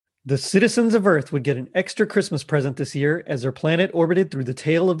The citizens of Earth would get an extra Christmas present this year as their planet orbited through the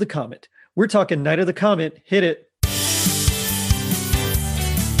tail of the comet. We're talking Night of the Comet. Hit it.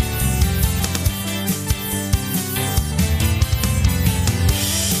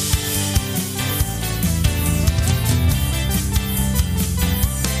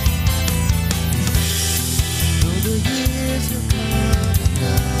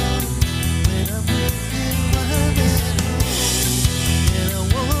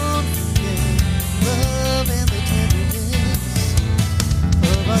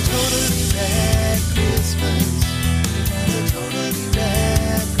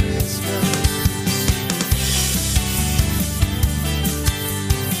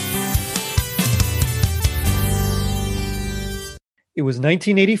 It was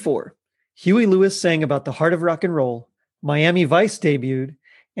 1984. Huey Lewis sang about the heart of rock and roll. Miami Vice debuted,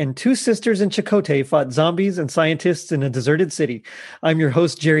 and two sisters in Chakotay fought zombies and scientists in a deserted city. I'm your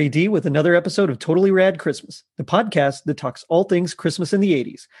host, Jerry D, with another episode of Totally Rad Christmas, the podcast that talks all things Christmas in the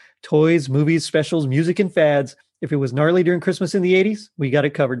 80s. Toys, movies, specials, music, and fads. If it was gnarly during Christmas in the 80s, we got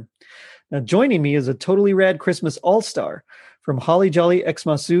it covered. Now, joining me is a Totally Rad Christmas all-star. From Holly Jolly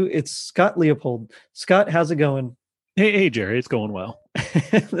Xmasu, it's Scott Leopold. Scott, how's it going? Hey, Jerry, it's going well.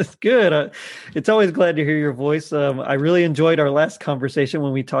 That's good. It's always glad to hear your voice. I really enjoyed our last conversation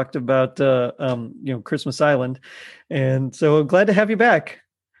when we talked about, Christmas Island. And so I'm glad to have you back.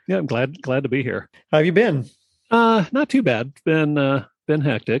 Yeah, I'm glad to be here. How have you been? Not too bad. Been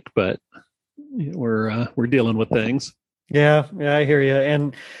hectic, but we're dealing with things. Yeah, I hear you.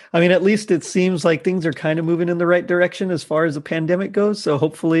 And I mean, at least it seems like things are kind of moving in the right direction as far as the pandemic goes. So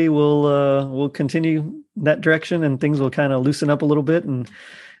hopefully we'll continue in that direction and things will kind of loosen up a little bit and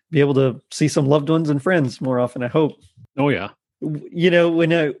be able to see some loved ones and friends more often, I hope. Oh, yeah. You know,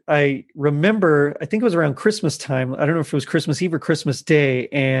 when I remember, I think it was around Christmas time. I don't know if it was Christmas Eve or Christmas Day.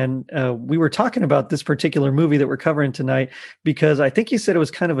 And we were talking about this particular movie that we're covering tonight because I think you said it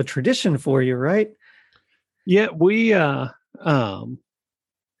was kind of a tradition for you, right? Yeah, we,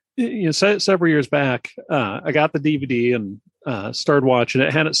 several years back, I got the DVD and started watching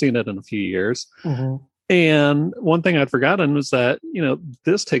it. Hadn't seen it in a few years. Mm-hmm. And one thing I'd forgotten was that,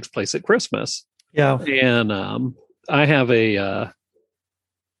 this takes place at Christmas. Yeah. And I have a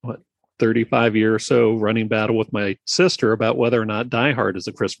 35-year or so running battle with my sister about whether or not Die Hard is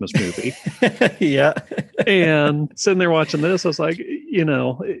a Christmas movie. Yeah. And sitting there watching this, I was like,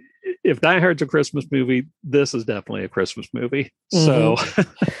 if Die Hard's a Christmas movie, this is definitely a Christmas movie. Mm-hmm. So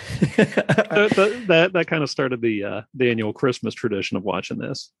that kind of started the annual Christmas tradition of watching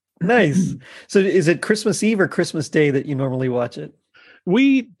this. Nice. So is it Christmas Eve or Christmas Day that you normally watch it?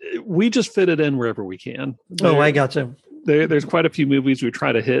 We just fit it in wherever we can. I gotcha. There's quite a few movies we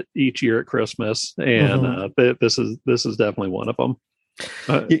try to hit each year at Christmas, and mm-hmm. This is definitely one of them.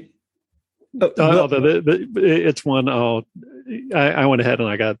 It's one. I went ahead and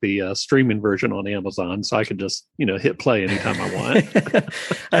I got the streaming version on Amazon, so I can just hit play anytime I want.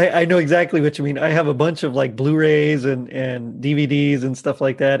 I know exactly what you mean. I have a bunch of like Blu-rays and DVDs and stuff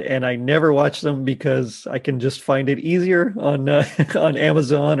like that, and I never watch them because I can just find it easier on on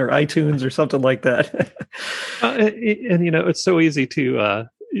Amazon or iTunes or something like that. And it's so easy to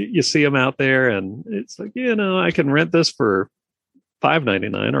you see them out there, and it's like I can rent this for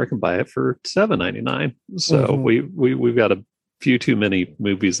 $5.99 or I can buy it for $7.99. So mm-hmm. we've got a few too many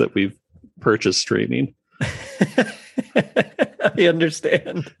movies that we've purchased streaming. I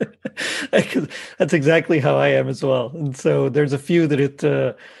understand. That's exactly how I am as well. And so there's a few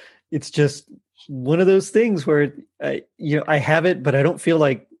that it's just one of those things where I have it, but I don't feel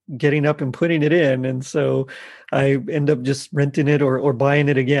like getting up and putting it in, and so I end up just renting it or buying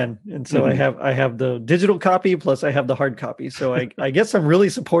it again. And so mm-hmm. I have the digital copy plus I have the hard copy. So I guess I'm really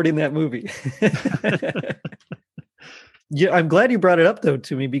supporting that movie. Yeah, I'm glad you brought it up though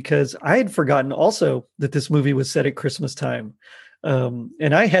to me because I had forgotten also that this movie was set at Christmas time,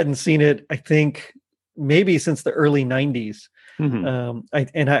 and I hadn't seen it. I think maybe since the early '90s.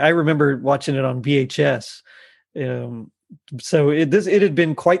 Mm-hmm. I remember watching it on VHS. So it had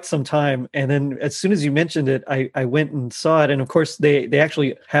been quite some time. And then as soon as you mentioned it, I went and saw it. And of course they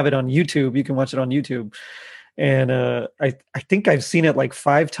actually have it on YouTube. You can watch it on YouTube. And I think I've seen it like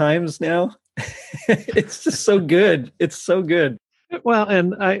 5 times now. It's just so good. It's so good. Well,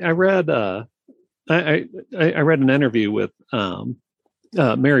 and I read I read an interview with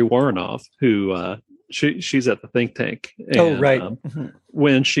Mary Warrenoff, who she's at the think tank. And, right.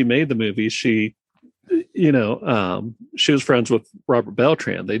 When she made the movie, she was friends with Robert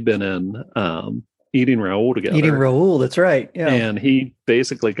Beltran. They'd been in Eating Raoul together. Eating Raoul, that's right. Yeah. And he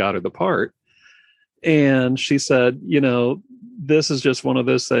basically got her the part. And she said, this is just one of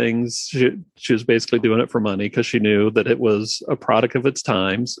those things. She was basically doing it for money because she knew that it was a product of its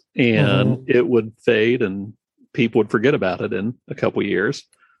times and it would fade and people would forget about it in a couple years.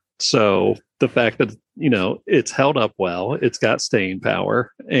 So the fact that, it's held up well, it's got staying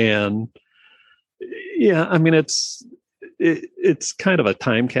power, and yeah, I mean, it's kind of a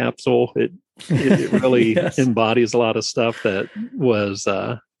time capsule. It really yes. embodies a lot of stuff that was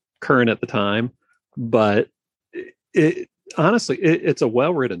current at the time, but honestly, it's a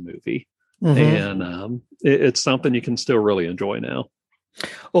well-written movie, and it's something you can still really enjoy now.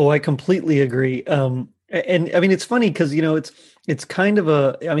 Oh, I completely agree. And I mean, it's funny because, it's kind of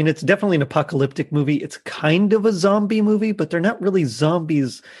it's definitely an apocalyptic movie. It's kind of a zombie movie, but they're not really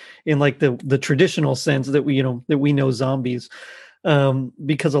zombies in like the traditional sense that we know zombies.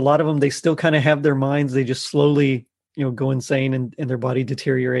 Because a lot of them, they still kind of have their minds. They just slowly, go insane and their body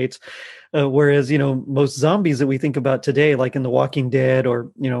deteriorates. Whereas, most zombies that we think about today, like in The Walking Dead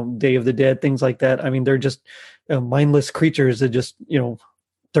or, Day of the Dead, things like that. I mean, they're just mindless creatures that just,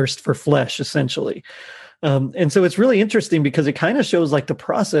 thirst for flesh, essentially. And so it's really interesting because it kind of shows like the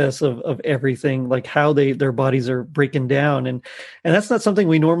process of everything, like how their bodies are breaking down. And that's not something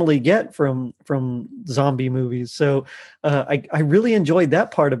we normally get from zombie movies. So I really enjoyed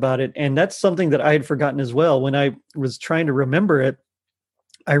that part about it. And that's something that I had forgotten as well. When I was trying to remember it,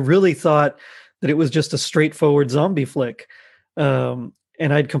 I really thought that it was just a straightforward zombie flick. And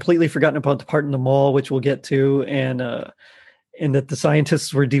I'd completely forgotten about the part in the mall, which we'll get to. And that the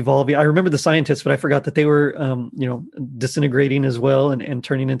scientists were devolving. I remember the scientists, but I forgot that they were, disintegrating as well and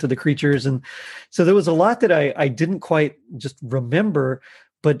turning into the creatures. And so there was a lot that I didn't quite just remember,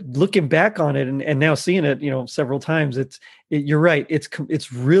 but looking back on it and now seeing it, several times, you're right.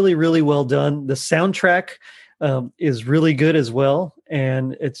 It's really, really well done. The soundtrack is really good as well.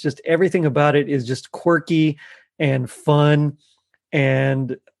 And it's just, everything about it is just quirky and fun.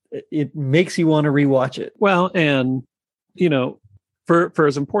 And it makes you want to rewatch it. Well, and for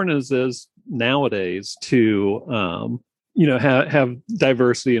as important as it is nowadays to, have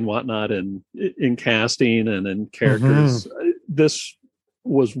diversity and whatnot in casting and in characters, this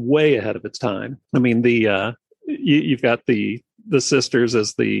was way ahead of its time. I mean, you've got the sisters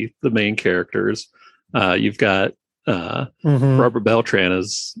as the main characters. You've got Robert Beltran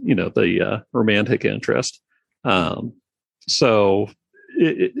as, the romantic interest. So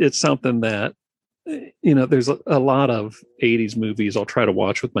it's something that, there's a lot of 80s movies I'll try to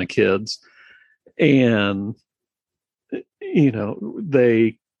watch with my kids, and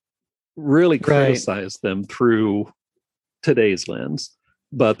they really criticize them through today's lens,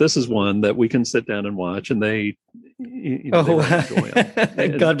 but this is one that we can sit down and watch, and they enjoy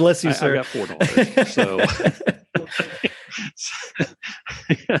it. God bless you, sir. I got $4,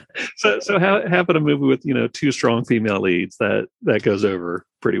 so how happen a movie with two strong female leads that goes over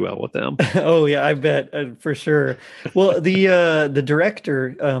pretty well with them. Oh yeah, I bet for sure. Well, the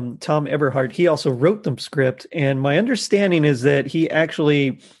director Tom Eberhardt, he also wrote the script, and my understanding is that he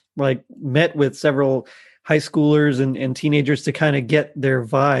actually met with several high schoolers and teenagers to kind of get their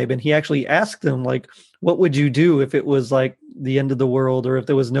vibe, and he actually asked them what would you do if it was like the end of the world, or if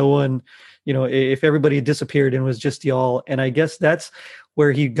there was no one, if everybody had disappeared and it was just y'all. And I guess that's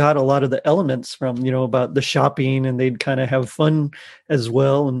where he got a lot of the elements from, about the shopping, and they'd kind of have fun as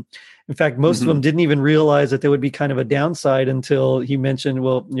well. And in fact, most of them didn't even realize that there would be kind of a downside until he mentioned,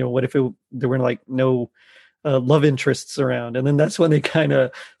 well, what if there were no love interests around? And then that's when they kind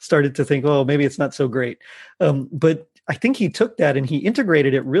of started to think, oh, maybe it's not so great. But I think he took that and he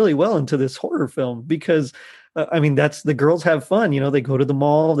integrated it really well into this horror film, because that's, the girls have fun, they go to the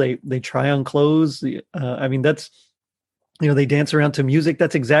mall, they try on clothes. That's, they dance around to music.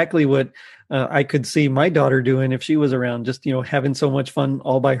 That's exactly what I could see my daughter doing if she was around, just, having so much fun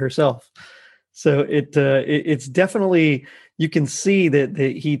all by herself. So it's definitely, you can see that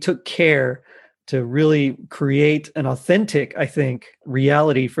he took care to really create an authentic, I think,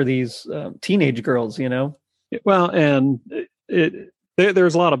 reality for these teenage girls, Well, and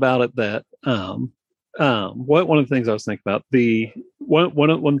there's a lot about it that one of the things I was thinking about, one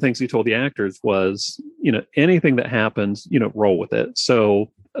of the things he told the actors was, anything that happens, roll with it.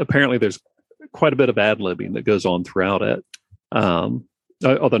 So apparently there's quite a bit of ad-libbing that goes on throughout it.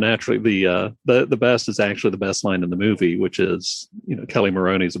 Although naturally the best is actually the best line in the movie, which is, Kelly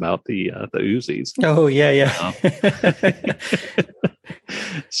Maroney's about the Uzis. Oh yeah.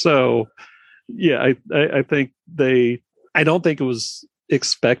 So yeah, I think I don't think it was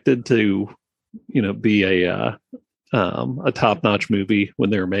expected to, be a top-notch movie when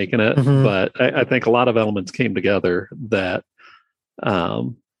they were making it, but I think a lot of elements came together that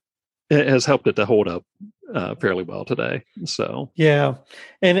it has helped it to hold up fairly well today. So yeah.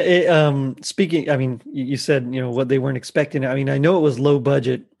 And speaking, I mean, you said, what they weren't expecting. I mean, I know it was low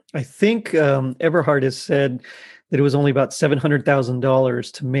budget. I think Eberhard has said that it was only about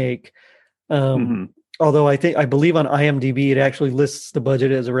 $700,000 to make. mhm. Although I believe on IMDb it actually lists the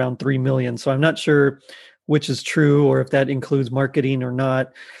budget as around 3 million. So I'm not sure which is true or if that includes marketing or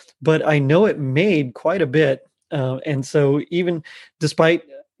not. But I know it made quite a bit, and so even despite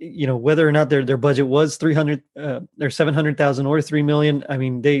whether or not their budget was 300 or 700,000 or 3 million, I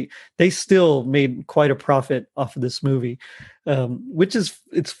mean they still made quite a profit off of this movie, which is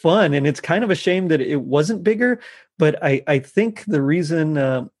it's fun, and it's kind of a shame that it wasn't bigger. But I think the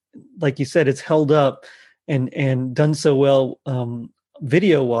reason, like you said, it's held up and done so well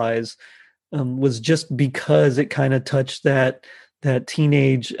video wise, was just because it kind of touched that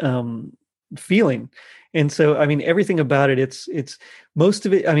teenage feeling. And so, I mean, everything about it, it's most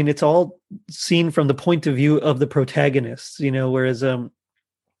of it, I mean, it's all seen from the point of view of the protagonists, whereas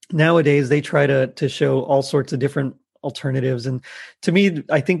nowadays they try to show all sorts of different alternatives. And to me,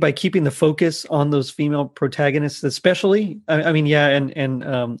 I think by keeping the focus on those female protagonists, especially, I mean, yeah,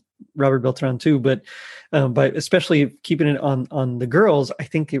 and Robert Beltran too, but especially keeping it on the girls, I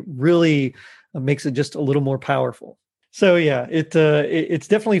think it really makes it just a little more powerful. So yeah, it's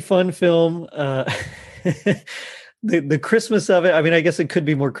definitely a fun film. The Christmas of it, I mean, I guess it could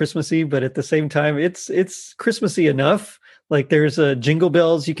be more Christmassy, but at the same time, it's Christmassy enough. Like there's jingle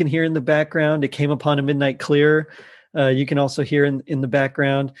bells you can hear in the background. It came upon a midnight clear. You can also hear in the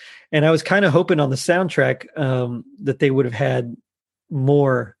background. And I was kind of hoping on the soundtrack that they would have had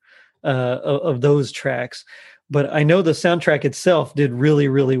more of those tracks. But I know the soundtrack itself did really,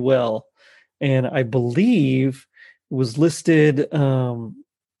 really well. And I believe it was listed,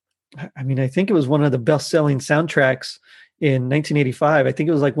 I mean, I think it was one of the best-selling soundtracks in 1985. I think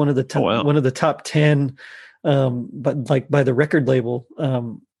it was like one of the top 10, but like by the record label.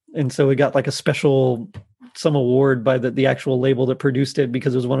 And so it got like a some award by the actual label that produced it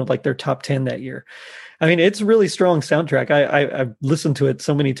because it was one of like their top 10 that year. I mean, it's a really strong soundtrack. I've listened to it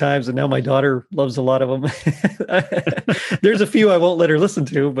so many times, and now my daughter loves a lot of them. There's a few I won't let her listen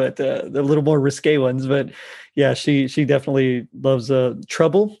to, but the little more risque ones. But yeah, she definitely loves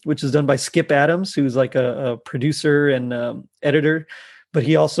Trouble, which is done by Skip Adams, who's like a producer and editor, but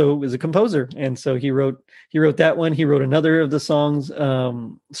he also is a composer, and so he wrote that one. He wrote another of the songs,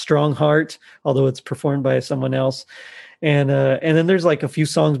 Strong Heart, although it's performed by someone else. And then there's like a few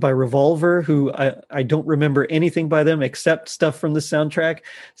songs by Revolver, who I don't remember anything by them except stuff from the soundtrack.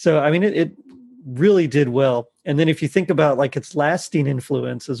 So, I mean, it really did well. And then if you think about like its lasting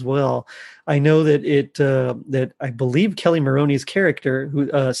influence as well, I know that that I believe Kelly Maroney's character,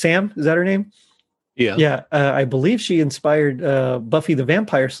 who Sam, is that her name? Yeah. I believe she inspired Buffy the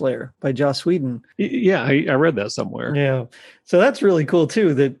Vampire Slayer by Joss Whedon. Yeah, I read that somewhere. Yeah, so that's really cool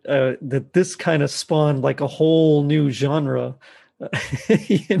too. That this kind of spawned like a whole new genre,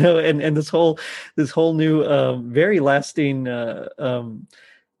 and this whole new very lasting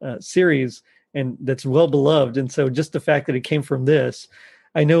series, and that's well beloved. And so just the fact that it came from this,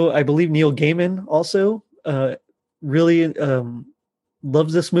 I believe Neil Gaiman also really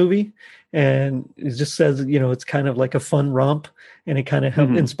loves this movie. And it just says, it's kind of like a fun romp, and it kind of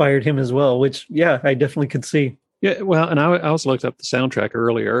inspired him as well, which, yeah, I definitely could see. Yeah, well, and I also looked up the soundtrack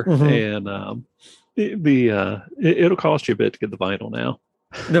earlier, and it'll cost you a bit to get the vinyl now.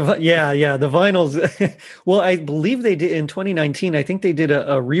 The vinyls. Well, I believe they did in 2019. I think they did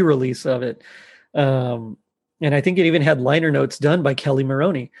a re-release of it, and I think it even had liner notes done by Kelly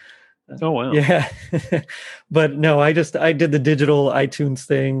Maroney. Oh wow! Yeah, but no, I did the digital iTunes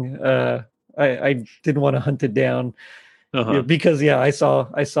thing. I didn't want to hunt it down because I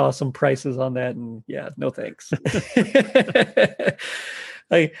saw some prices on that, and yeah, no thanks.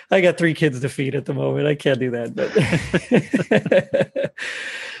 I got 3 kids to feed at the moment. I can't do that. But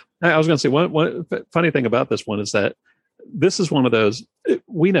I was going to say one funny thing about this one is that this is one of those,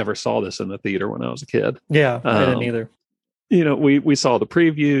 we never saw this in the theater when I was a kid. Yeah, I didn't either. We saw the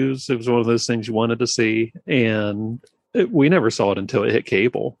previews. It was one of those things you wanted to see, and we never saw it until it hit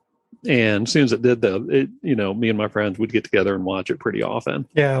cable. And as soon as it did, me and my friends would get together and watch it pretty often.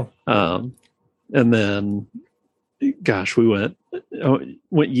 Yeah. And then, gosh, we went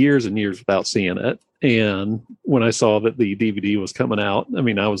years and years without seeing it. And when I saw that the DVD was coming out, I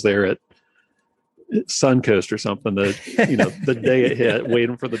mean, I was there at Suncoast or something, the day it hit,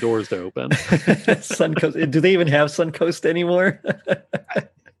 waiting for the doors to open. Suncoast. Do they even have Suncoast anymore?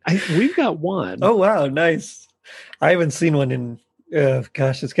 We've got one. Oh wow, nice. I haven't seen one in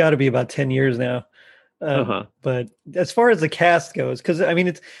it's got to be about 10 years now. But as far as the cast goes, because I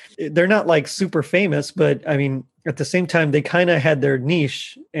mean, they're not like super famous, but I mean, at the same time, they kind of had their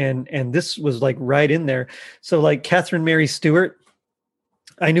niche, and this was like right in there. So like Catherine Mary Stewart,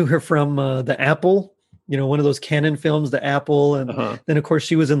 I knew her from The Apple, one of those Canon films, The Apple, and then of course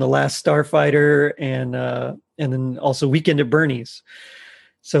she was in The Last Starfighter, and then also Weekend at Bernie's.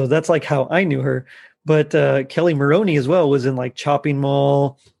 So that's like how I knew her. But Kelly Maroney as well was in like Chopping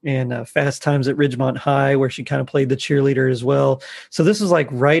Mall and Fast Times at Ridgemont High, where she kind of played the cheerleader as well. So this is like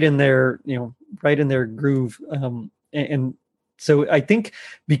right in their, right in their groove. And so I think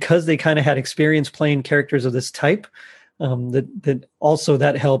because they kind of had experience playing characters of this type, that also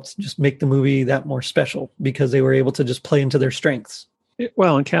that helped just make the movie that more special because they were able to just play into their strengths.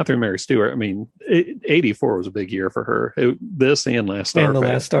 Well, and Catherine Mary Stewart, I mean, 84 was a big year for her. This and Last Starfighter. And The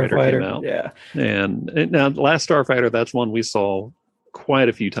Last Starfighter came out. Yeah. And now Last Starfighter, that's one we saw quite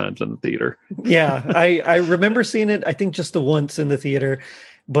a few times in the theater. Yeah, I remember seeing it, I think just the once in the theater,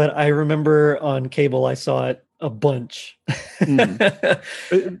 but I remember on cable I saw it a bunch. That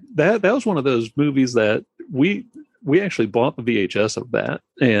was one of those movies that we actually bought the VHS of that,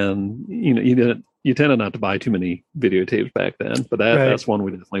 and you tended not to buy too many videotapes back then, but that's one we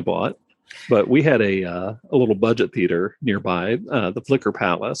definitely bought. But we had a little budget theater nearby, the Flicker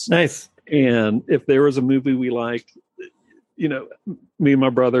Palace. Nice. And if there was a movie we liked, me and my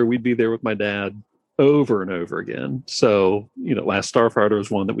brother, we'd be there with my dad over and over again. So, Last Starfighter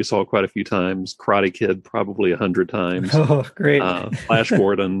was one that we saw quite a few times. Karate Kid, probably 100 times. Oh, great. Flash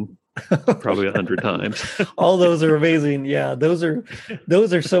Gordon, probably 100 times. All those are amazing. Yeah, those are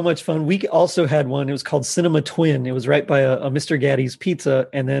so much fun. We also had one. It was called Cinema Twin. It was right by a Mr. Gaddy's Pizza,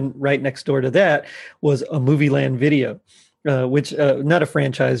 and then right next door to that was a Movie Land Video, which not a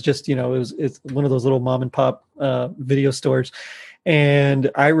franchise, just it's one of those little mom and pop video stores.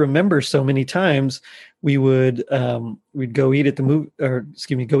 And I remember so many times we'd go eat at go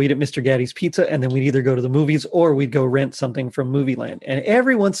eat at Mr. Gaddy's Pizza, and then we'd either go to the movies or we'd go rent something from Movie Land. And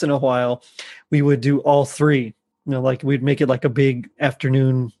every once in a while we would do all three, like we'd make it like a big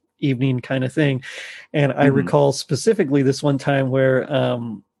afternoon, evening kind of thing. And I recall specifically this one time where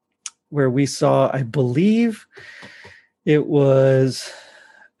we saw, I believe it was,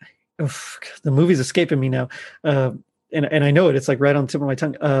 the movie's escaping me now. And I know it's like right on the tip of my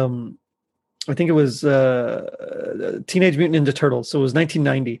tongue. I think it was Teenage Mutant Ninja Turtles. So it was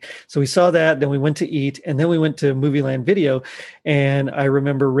 1990. So we saw that, then we went to eat, and then we went to Movie Land Video. And I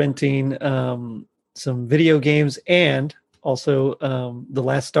remember renting some video games, and also The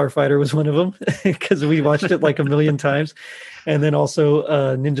Last Starfighter was one of them because we watched it like a million times. And then also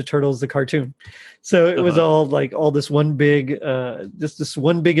Ninja Turtles, the cartoon. So it was all this one big, this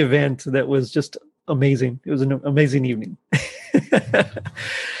one big event that was just amazing. It was an amazing evening.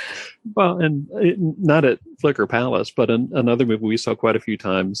 Well, and not at Flicker Palace, but another movie we saw quite a few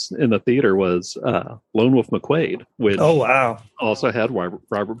times in the theater was Lone Wolf McQuade, which also had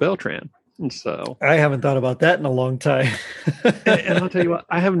Robert Beltran. And so I haven't thought about that in a long time. and I'll tell you what,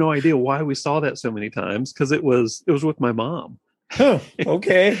 I have no idea why we saw that so many times, because it was with my mom. Oh,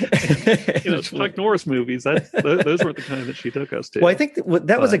 okay. Chuck Norris movies. Those weren't the kind that she took us to. Well, I think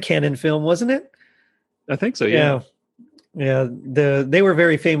that was a Canon film, wasn't it? I think so. Yeah. Yeah. They were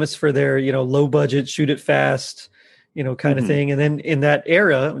very famous for their, low budget, shoot it fast, kind of thing. And then in that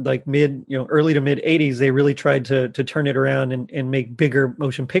era, like early to mid 80s, they really tried to turn it around and make bigger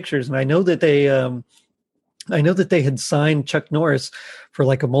motion pictures. And I know that they had signed Chuck Norris for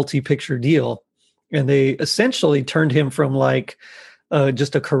like a multi-picture deal, and they essentially turned him from like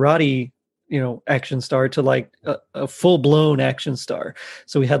just a karate action star to like a full-blown action star.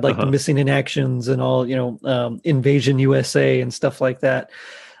 So we had like the Missing in Actions and all, Invasion USA and stuff like that.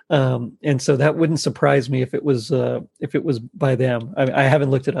 And so that wouldn't surprise me if it was by them. I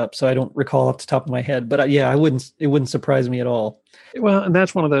haven't looked it up, so I don't recall off the top of my head, but it wouldn't surprise me at all. Well, and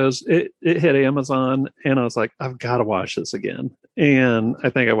that's one of those, it hit Amazon, and I was like, I've got to watch this again. And I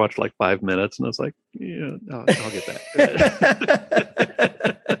think I watched like 5 minutes, and I was like, I'll get that.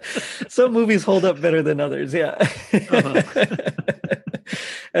 Some movies hold up better than others. Yeah.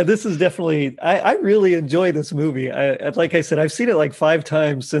 And this is definitely, I really enjoy this movie. Like I said, I've seen it like 5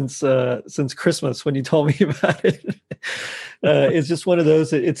 times since Christmas when you told me about it. It's just one of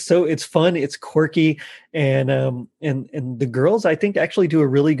those, it's fun, it's quirky. And the girls, I think, actually do a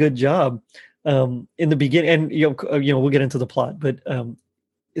really good job in the beginning. And, we'll get into the plot, but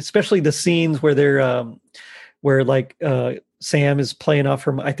especially the scenes where they're, where like Sam is playing off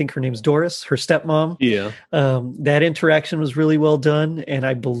I think her name's Doris, her stepmom. Yeah. That interaction was really well done. And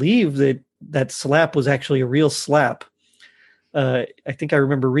I believe that slap was actually a real slap. I think I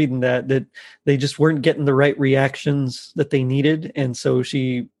remember reading that they just weren't getting the right reactions that they needed, and so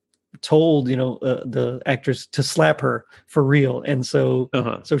she told the actress to slap her for real, and so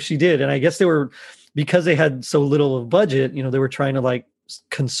she did. And I guess they were, because they had so little of budget, they were trying to like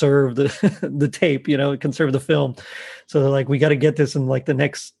conserve the the tape, conserve the film. So they're like, we got to get this in like the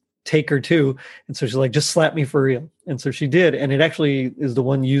next take or two. And so she's like, just slap me for real. And so she did, and it actually is the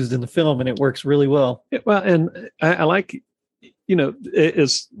one used in the film, and it works really well. Yeah, well, and I like, it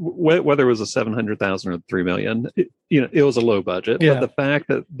is, whether it was a 700,000 or 3 million, it was a low budget. Yeah. But the fact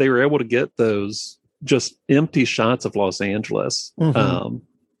that they were able to get those just empty shots of Los Angeles,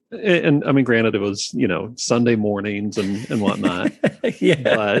 and I mean, granted, it was Sunday mornings and whatnot.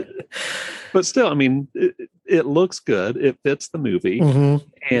 Yeah, but still, I mean, it looks good. It fits the movie,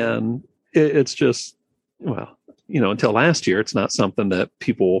 and it's just, well, until last year, it's not something that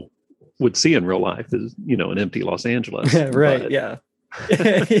people would see in real life, is an empty Los Angeles. Right. But, yeah.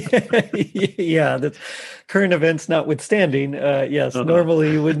 Yeah, that's current events notwithstanding. Yes,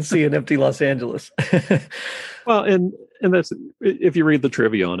 normally you wouldn't see an empty Los Angeles. Well, and that's, if you read the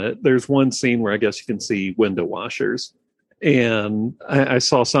trivia on it, there's one scene where I guess you can see window washers, and I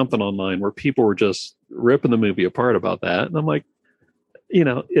saw something online where people were just ripping the movie apart about that, and I'm like,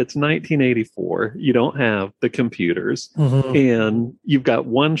 it's 1984. You don't have the computers, and you've got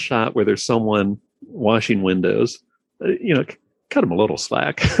one shot where there's someone washing windows. Cut them a little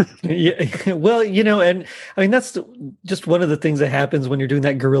slack. Yeah, well, and I mean, that's just one of the things that happens when you're doing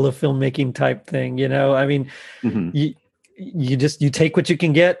that guerrilla filmmaking type thing. I mean, you take what you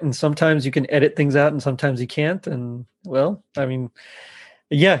can get, and sometimes you can edit things out, and sometimes you can't. And well, I mean,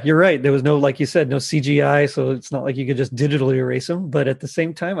 yeah, you're right. There was no, like you said, no CGI, so it's not like you could just digitally erase them. But at the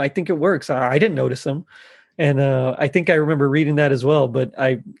same time, I think it works. I didn't notice them, and I think I remember reading that as well. But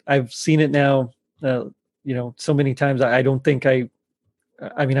I've seen it now. So many times, I don't think I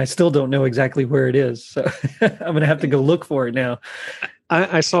mean, I still don't know exactly where it is. So I'm going to have to go look for it now.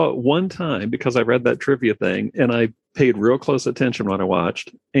 I saw it one time because I read that trivia thing, and I paid real close attention when I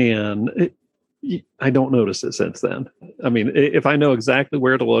watched, and I don't notice it since then. I mean, if I know exactly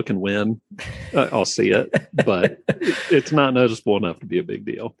where to look and when, I'll see it, but it's not noticeable enough to be a big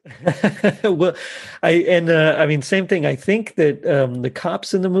deal. Well, I mean, same thing. I think that the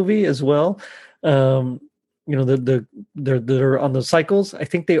cops in the movie as well, they're on the cycles. I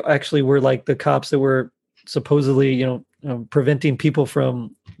think they actually were like the cops that were supposedly, preventing people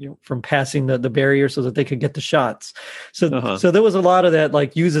from passing the barrier so that they could get the shots. So, so there was a lot of that,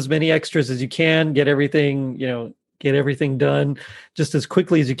 like, use as many extras as you can, get everything done just as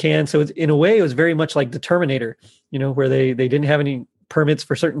quickly as you can. So in a way, it was very much like the Terminator, where they didn't have any permits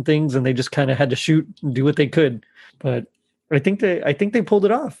for certain things, and they just kind of had to shoot and do what they could. But I think they pulled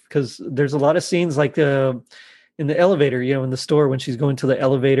it off, because there's a lot of scenes like in the elevator, in the store when she's going to the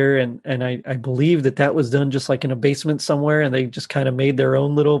elevator, and I believe that was done just like in a basement somewhere, and they just kind of made their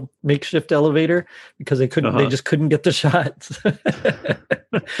own little makeshift elevator because they just couldn't get the shots.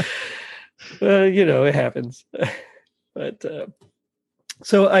 It happens. But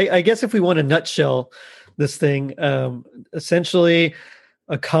so I guess if we want to nutshell this thing, essentially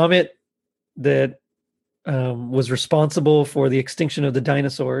a comet that was responsible for the extinction of the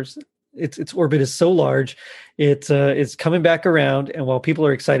dinosaurs. Its orbit is so large, it's coming back around, and while people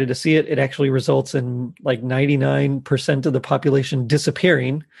are excited to see it, it actually results in like 99% of the population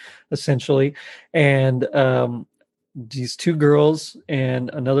disappearing, essentially. And these two girls and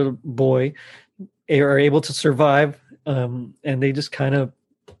another boy are able to survive, and they just kind of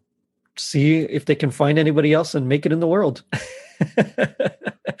see if they can find anybody else and make it in the world.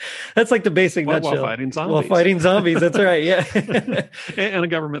 That's like the basic nutshell. While fighting zombies. That's right. Yeah. And a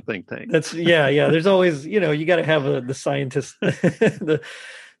government think tank. That's yeah. There's always, you got to have the scientist.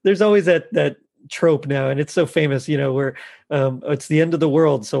 There's always that trope now, and it's so famous, where it's the end of the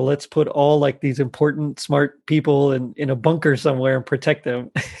world, so let's put all like these important, smart people in a bunker somewhere and protect them.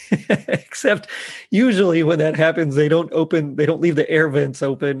 Except usually when that happens, they don't leave the air vents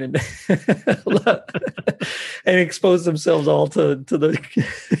open and and expose themselves all to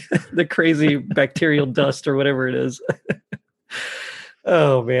the crazy bacterial dust or whatever it is.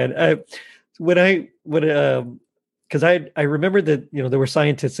 Oh man, because I remembered that there were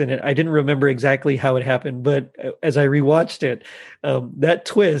scientists in it. I didn't remember exactly how it happened, but as I rewatched it, that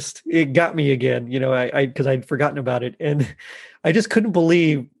twist, it got me again. Because I'd forgotten about it, and I just couldn't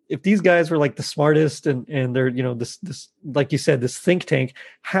believe, if these guys were like the smartest and they're this, like you said, this think tank,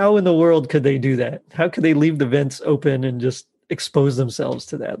 how in the world could they do that? How could they leave the vents open and just expose themselves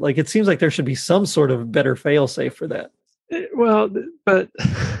to that? Like, it seems like there should be some sort of better fail-safe for that. Well, but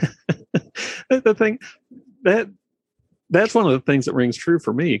the thing that's one of the things that rings true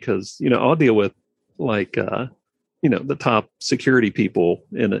for me, because I'll deal with like the top security people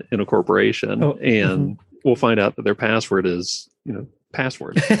in a corporation, and we'll find out that their password is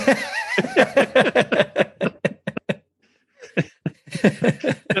password.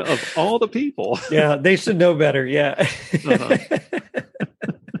 Of all the people. Yeah, they should know better. Yeah.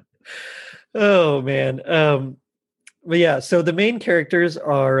 Oh man. But yeah, so the main characters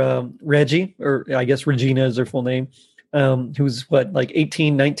are Reggie, or I guess Regina is her full name, who's what, like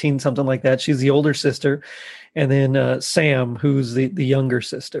 18, 19, something like that. She's the older sister. And then Sam, who's the younger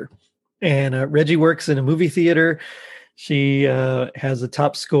sister. And Reggie works in a movie theater. She has a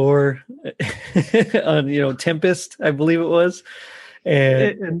top score on, Tempest, I believe it was.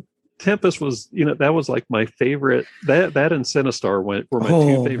 And Tempest was, that was like my favorite. That and Sinistar were my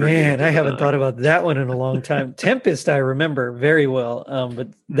two favorite. Oh man, I haven't thought about that one in a long time. Tempest, I remember very well,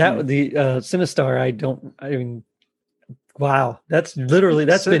 but the Sinistar, I mean, wow, that's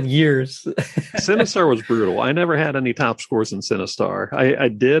been years. Sinistar was brutal. I never had any top scores in Sinistar. I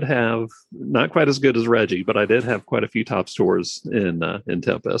did have, not quite as good as Reggie, but I did have quite a few top scores in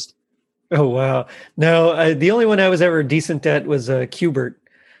Tempest. Oh wow! No, the only one I was ever decent at was Q*bert.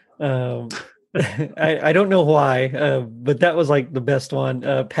 I don't know why, but that was like the best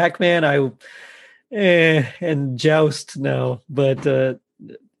one. Pac-Man, and Joust, no, but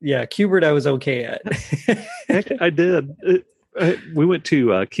yeah, Q*bert I was okay at. I did. We went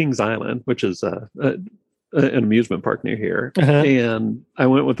to Kings Island, which is an amusement park near here, and I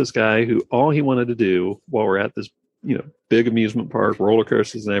went with this guy who all he wanted to do while we're at this big amusement park, roller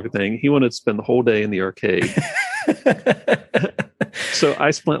coasters and everything, he wanted to spend the whole day in the arcade. So I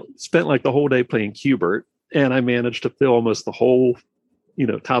spent like the whole day playing Q*bert, and I managed to fill almost the whole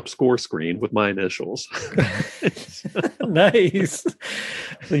top score screen with my initials. Nice.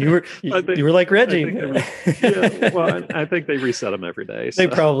 So you were like Reggie. I think they reset them every day. So. They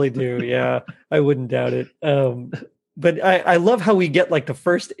probably do. Yeah, I wouldn't doubt it. But I love how we get like the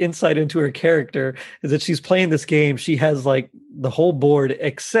first insight into her character is that she's playing this game. She has like the whole board,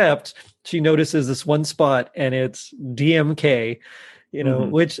 except she notices this one spot and it's DMK,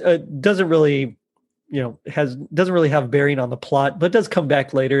 which doesn't really, doesn't really have bearing on the plot, but does come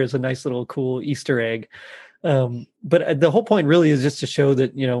back later as a nice little cool Easter egg. But the whole point really is just to show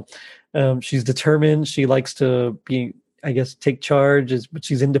that, she's determined. She likes to be, I guess, take charge, but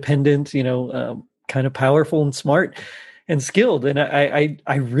she's independent, kind of powerful and smart and skilled. And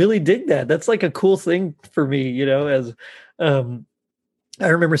I really dig that. That's like a cool thing for me, as I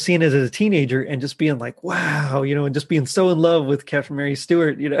remember seeing it as a teenager and just being like, wow, and just being so in love with Catherine Mary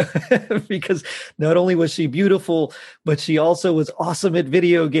Stewart, because not only was she beautiful, but she also was awesome at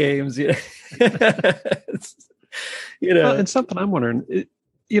video games. Well, and something I'm wondering,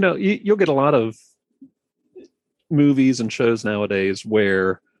 you'll get a lot of movies and shows nowadays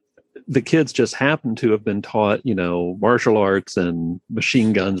where the kids just happen to have been taught, martial arts and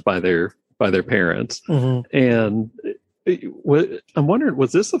machine guns by their parents. Mm-hmm. And I'm wondering,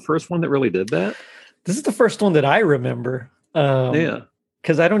 was this the first one that really did that? This is the first one that I remember. Yeah.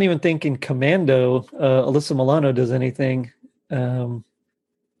 Because I don't even think in Commando, Alyssa Milano does anything.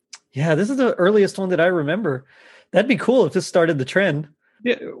 Yeah, this is the earliest one that I remember. That'd be cool if this started the trend.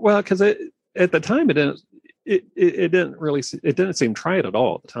 Yeah, well, because at the time it didn't seem tried at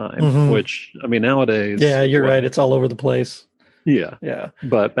all at the time. Mm-hmm. Which, I mean, nowadays. Yeah, you're right. It's all over the place. Yeah, yeah.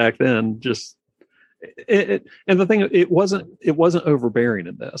 But back then, just and the thing, it wasn't overbearing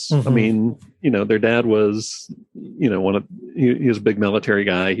in this. Mm-hmm. I mean, their dad was, he was a big military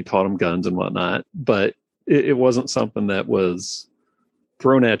guy. He taught them guns and whatnot, but it wasn't something that was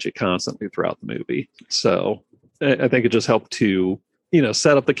thrown at you constantly throughout the movie. So I think it just helped to,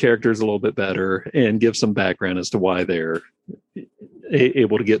 set up the characters a little bit better and give some background as to why they're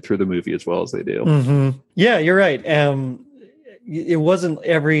able to get through the movie as well as they do. Mm-hmm. Yeah, you're right. It wasn't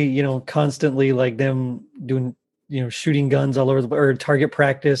every, constantly like them doing, shooting guns all over or target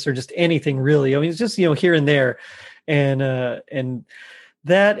practice or just anything really. I mean, it's just, here and there. And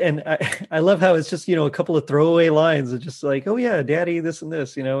that, and I love how it's just, a couple of throwaway lines of just like, oh yeah, daddy, this and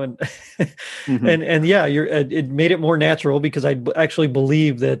this, and, mm-hmm. and yeah, it made it more natural because I actually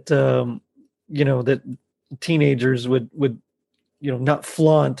believe that, that teenagers would, not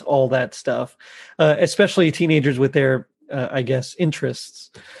flaunt all that stuff, especially teenagers with their, I guess, interests.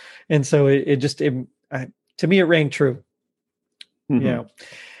 And so to me, it rang true. Mm-hmm.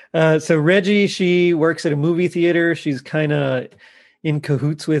 Yeah. So Reggie, she works at a movie theater. She's kind of in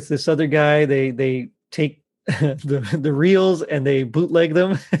cahoots with this other guy. They take the reels and they bootleg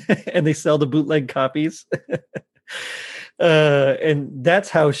them and they sell the bootleg copies. And that's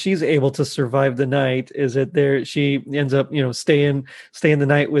how she's able to survive the night. Is that there? She ends up, staying the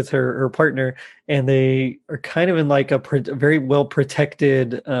night with her partner, and they are kind of in like a very well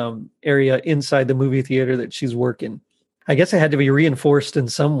protected area inside the movie theater that she's working. I guess it had to be reinforced in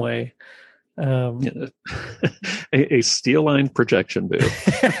some way. A steel line projection booth.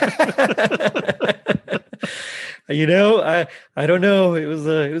 I don't know. It was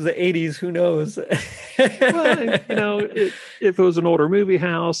the 80s. Who knows? Well, if it was an older movie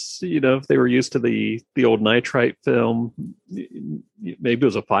house, if they were used to the old nitrite film, maybe it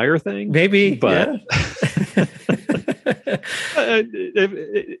was a fire thing. Maybe, but yeah.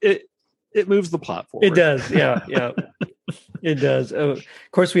 it moves the plot forward. It does, yeah. It does. Of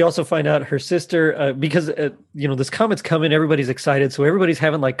course, we also find out her sister, because this comet's coming, everybody's excited, so everybody's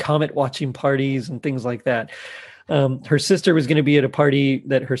having like comet watching parties and things like that. Her sister was going to be at a party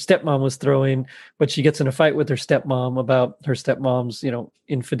that her stepmom was throwing, but she gets in a fight with her stepmom about her stepmom's,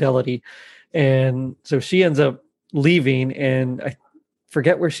 infidelity, and so she ends up leaving. And I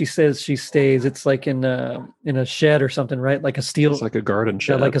forget where she says she stays. It's like in a shed or something, right? Like a steel. It's like a garden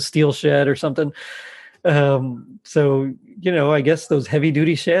shed, like a steel shed or something. So I guess those heavy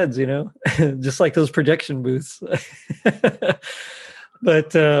duty sheds, just like those projection booths.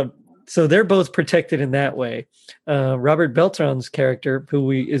 But so they're both protected in that way. Robert Beltran's character, who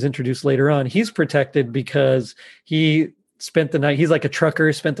is introduced later on, he's protected because he spent the night. He's like a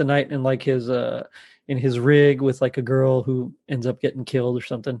trucker, spent the night in like his in his rig with like a girl who ends up getting killed or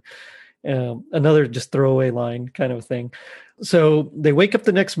something. Another just throwaway line kind of a thing. So they wake up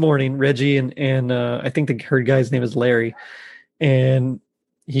the next morning, Reggie and I think her guy's name is Larry, and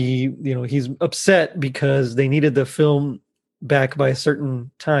he's upset because they needed the film back by a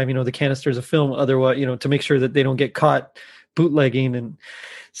certain time, the canisters of film, otherwise, to make sure that they don't get caught bootlegging. And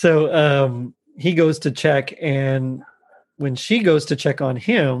so he goes to check, and when she goes to check on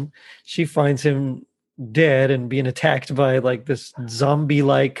him, she finds him dead and being attacked by like this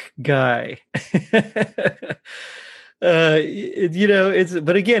zombie-like guy.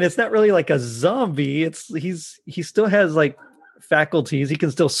 But again, it's not really like a zombie. He still has like faculties. He can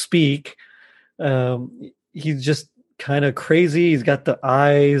still speak. He's just kind of crazy. He's got the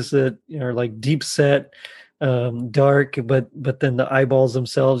eyes that are like deep set, dark, but then the eyeballs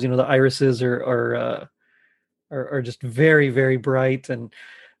themselves, the irises are just very, very bright, and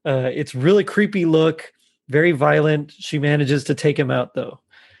it's really creepy look, very violent. She manages to take him out though,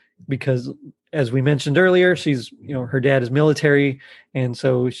 because as we mentioned earlier, she's, her dad is military, and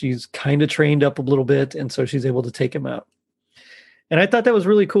so she's kind of trained up a little bit, and so she's able to take him out. And I thought that was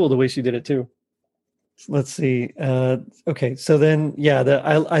really cool the way she did it too. Let's see. Okay, so then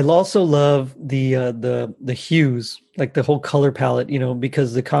I also love the hues, like the whole color palette,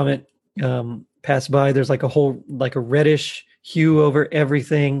 because the comet passed by. There's like a reddish hue over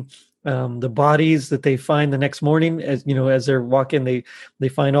everything. The bodies that they find the next morning, as they're walking, they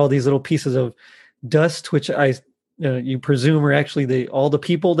find all these little pieces of dust, which you presume are actually all the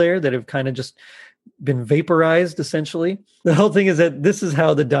people there that have kind of just been vaporized. Essentially, the whole thing is that this is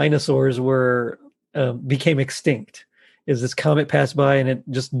how the dinosaurs became extinct. Is this comet passed by and it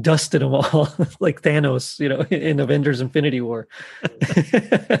just dusted them all like Thanos, in Avengers Infinity War.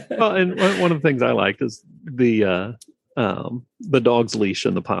 Well, and one of the things I liked is the dog's leash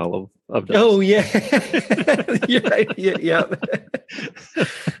in the pile of dust. Oh yeah. You're right. Yeah.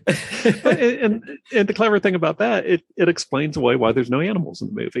 and the clever thing about that, it explains away why there's no animals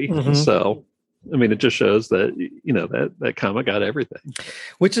in the movie. Mm-hmm. So I mean, it just shows that that comet got everything,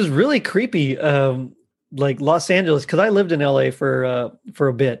 which is really creepy. Like Los Angeles, because I lived in LA for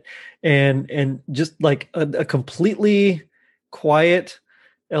a bit, and just like a completely quiet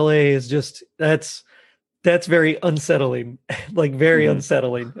LA is just that's very unsettling, like very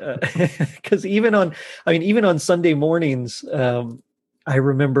unsettling. Because even on Sunday mornings, I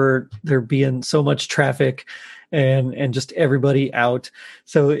remember there being so much traffic and just everybody out.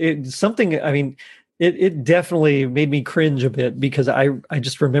 So it's something. I mean, it definitely made me cringe a bit because I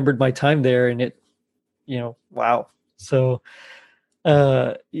just remembered my time there, and it. Wow. So,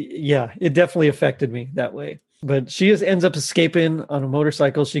 it definitely affected me that way. But she just ends up escaping on a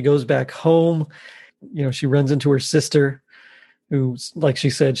motorcycle. She goes back home. She runs into her sister, who, like she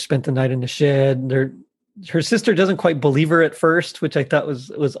said, spent the night in the shed. Her sister doesn't quite believe her at first, which I thought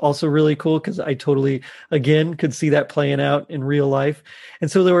was also really cool because I totally, again, could see that playing out in real life. And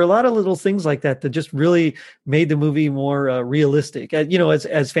so there were a lot of little things like that just really made the movie more realistic.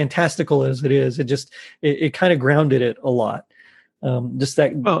 As fantastical as it is, it kind of grounded it a lot. Just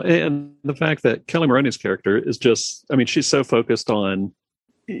that. Well, and the fact that Kelly Maroney's character is just, I mean, she's so focused on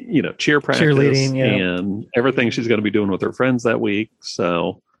cheer practice Cheerleading, yeah. and everything she's going to be doing with her friends that week.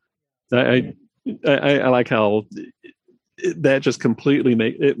 So I like how that just completely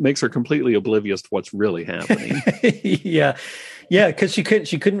makes her completely oblivious to what's really happening. Yeah, because she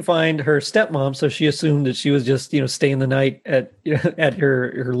couldn't find her stepmom, so she assumed that she was just staying the night at at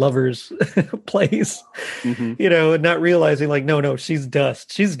her lover's place, Mm-hmm. and not realizing like no, she's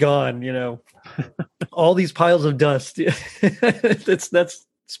dust, she's gone, all these piles of dust. that's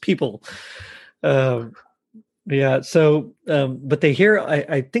people. Um, yeah. So, but they hear.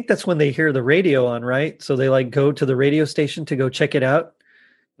 I think that's when they hear the radio on, right? So they like go to the radio station to go check it out.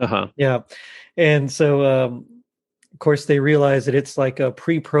 Uh-huh. Yeah, and so of course they realize that it's like a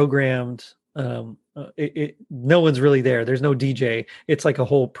pre-programmed. No one's really there. There's no DJ. It's like a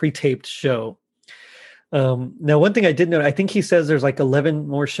whole pre-taped show. Now, one thing I did note, I think he says there's like 11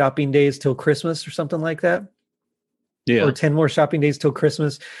 more shopping days till Christmas or something like that. Yeah. Or 10 more shopping days till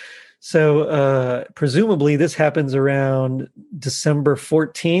Christmas. So presumably this happens around December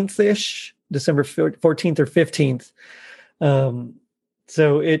 14th-ish, December 14th or 15th.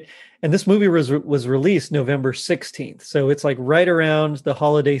 And this movie was released November 16th. So it's like right around the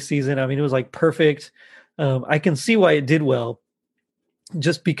holiday season. I mean, it was like perfect. I can see why it did well,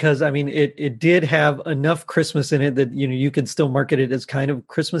 just because, I mean, it did have enough Christmas in it that, you could still market it as kind of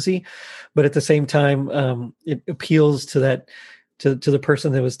Christmassy, but at the same time, it appeals to that, to the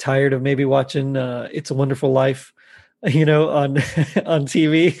person that was tired of maybe watching It's a Wonderful Life, on on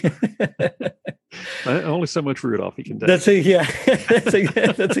TV. Only so much Rudolph you can take.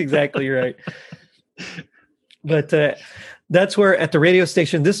 That's exactly right. But that's where, at the radio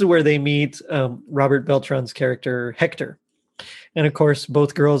station, this is where they meet Robert Beltran's character Hector, and of course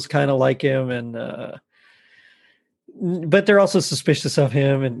both girls kind of like him, and but they're also suspicious of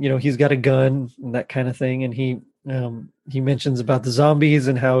him, and he's got a gun and that kind of thing, and he mentions about the zombies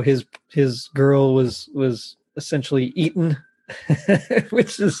and how his girl was essentially eaten,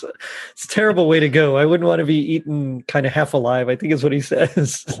 which is it's a terrible way to go. I wouldn't want to be eaten kind of half alive, I think is what he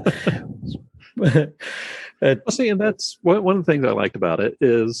says. See, and that's one of the things I liked about it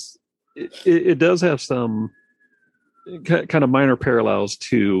is it does have some kind of minor parallels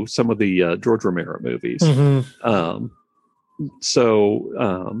to some of the George Romero movies. Mm-hmm.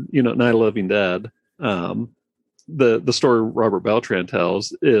 Night of the Living Dead, the story Robert Beltran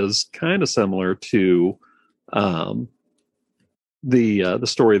tells is kind of similar to the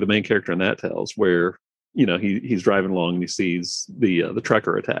story the main character in that tells, where he's driving along and he sees the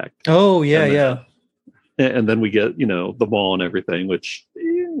trucker attack. Oh yeah, and then we get the mall and everything, which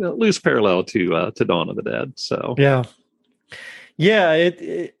loose parallel to Dawn of the Dead. So yeah.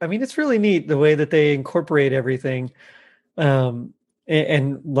 I mean, it's really neat the way that they incorporate everything, and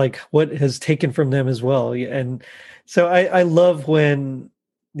like what has taken from them as well. And so I love when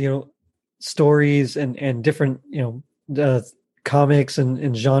stories and different comics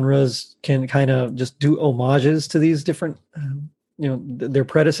and genres can kind of just do homages to these different their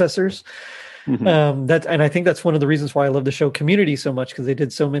predecessors. Mm-hmm. And I think that's one of the reasons why I love the show Community so much, because they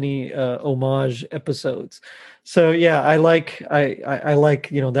did so many homage episodes. So yeah, I like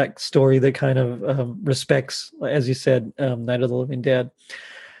that story that kind of respects, as you said, Night of the Living Dead.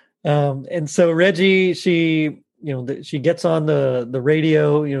 And so Reggie, she gets on the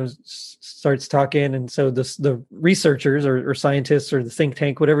radio, starts talking, and so the researchers or scientists or the think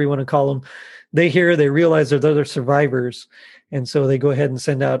tank, whatever you want to call them, they realize there's other survivors, and so they go ahead and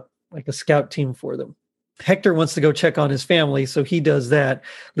send out like a scout team for them. Hector wants to go check on his family, so he does that,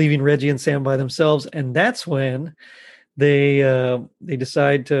 leaving Reggie and Sam by themselves. And that's when they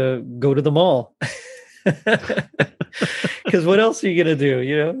decide to go to the mall. Because what else are you gonna do?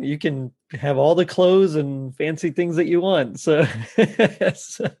 You can have all the clothes and fancy things that you want. So,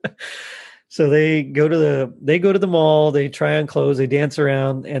 so they go to the mall. They try on clothes. They dance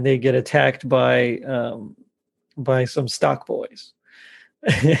around, and they get attacked by some stock boys.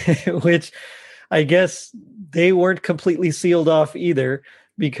 Which I guess they weren't completely sealed off either,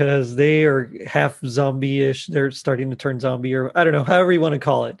 because they are half zombie-ish. They're starting to turn zombie, or I don't know, however you want to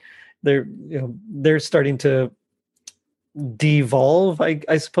call it. They're starting to devolve,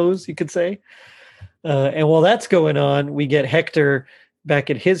 I suppose you could say. And while that's going on, we get Hector back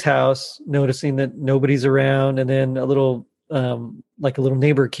at his house, noticing that nobody's around, and then a little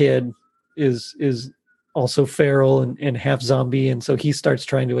neighbor kid is also feral and half zombie, and so he starts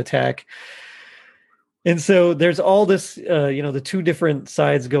trying to attack. And so there's all this, the two different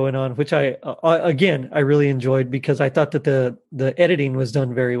sides going on, which I really enjoyed, because I thought that the editing was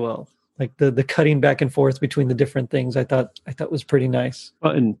done very well. Like the cutting back and forth between the different things, I thought was pretty nice.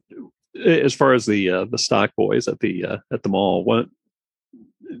 And as far as the stock boys at the mall,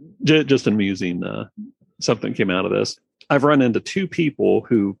 just an amusing something came out of this. I've run into two people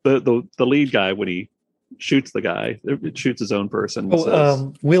who the lead guy, when he shoots the guy, shoots his own person. Says,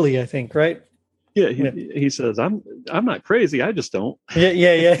 Willie, I think, right? Yeah, he says, I'm not crazy. I just don't.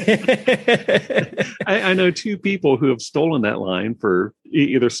 Yeah. I know two people who have stolen that line for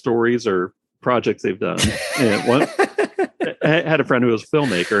either stories or projects they've done. And one I had a friend who was a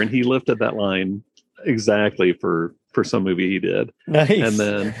filmmaker, and he lifted that line exactly for some movie he did. Nice. And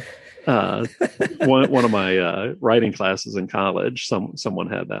then one of my writing classes in college, someone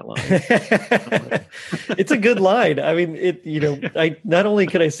had that line. It's a good line. I mean, I not only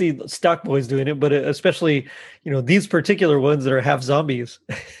could I see Stock Boys doing it, but especially, these particular ones that are half zombies.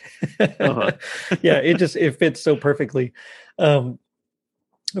 Uh-huh. Yeah, it fits so perfectly.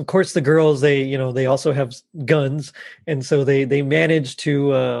 Of course, the girls, they also have guns, and so they manage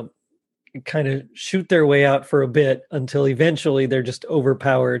to kind of shoot their way out for a bit until eventually they're just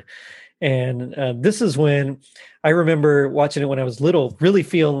overpowered. And this is when I remember watching it when I was little, really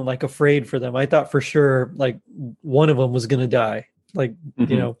feeling like afraid for them. I thought for sure like one of them was going to die. Like,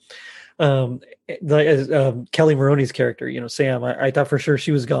 Kelly Maroney's character, Sam, I thought for sure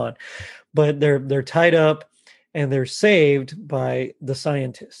she was gone, but they're tied up and they're saved by the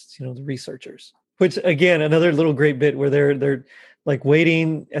scientists, the researchers, which again, another little great bit where they're like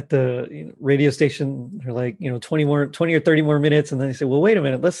waiting at the radio station. They're like, 20 or 30 more minutes. And then they say, well, wait a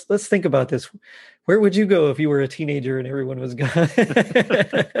minute, let's think about this. Where would you go if you were a teenager and everyone was gone?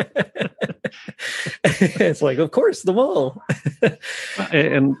 It's like, of course, the mall.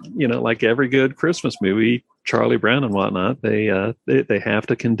 And like every good Christmas movie, Charlie Brown and whatnot, they have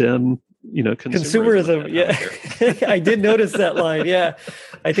to condemn consumerism. Yeah. I did notice that line. Yeah.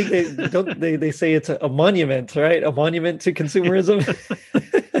 I think they say it's a monument, right? A monument to consumerism.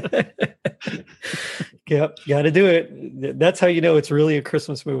 Yep. Got to do it. That's how you know it's really a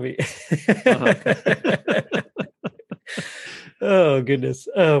Christmas movie. Oh goodness.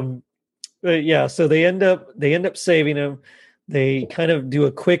 But yeah, so they end up saving him. They kind of do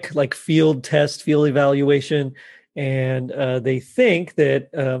a quick like field evaluation. And they think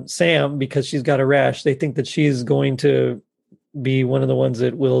that Sam, because she's got a rash, they think that she's going to be one of the ones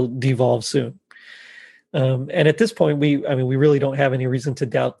that will devolve soon. And at this point, we really don't have any reason to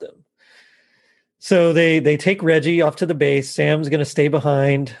doubt them. So they take Reggie off to the base. Sam's going to stay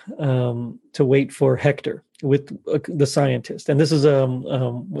behind to wait for Hector with the scientist. And this is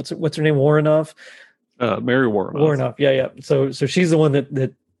what's her name? Warrenoff. Mary Warrenoff. Warrenoff. Yeah. So she's the one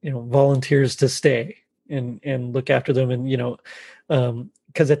that volunteers to stay and look after them. And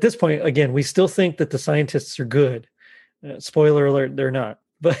because at this point, again, we still think that the scientists are good. Spoiler alert, they're not.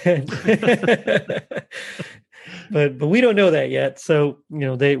 But but we don't know that yet. So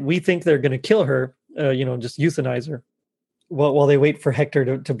we think they're going to kill her. Just euthanize her while they wait for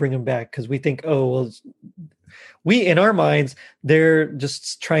Hector to bring him back, because we think, we in our minds they're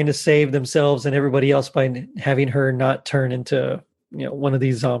just trying to save themselves and everybody else by having her not turn into one of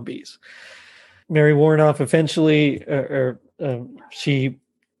these zombies. Mary Warrenoff eventually, she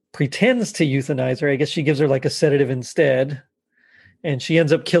pretends to euthanize her. I guess she gives her like a sedative instead. And she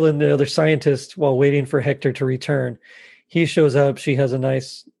ends up killing the other scientist while waiting for Hector to return. He shows up. She has a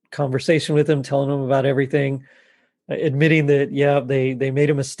nice conversation with him, telling him about everything, admitting that, they made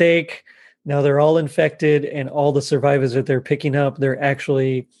a mistake. Now they're all infected, and all the survivors that they're picking up, they're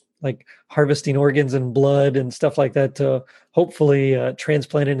actually like harvesting organs and blood and stuff like that to hopefully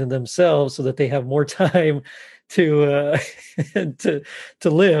transplant into themselves so that they have more time to to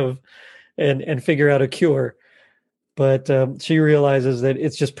live and figure out a cure. But she realizes that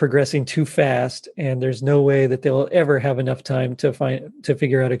it's just progressing too fast, and there's no way that they'll ever have enough time to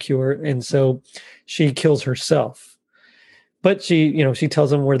figure out a cure. And so she kills herself. But she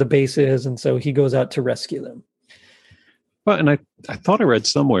tells him where the base is, and so he goes out to rescue them. Well, and I thought I read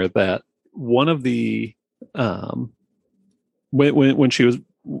somewhere that one of the when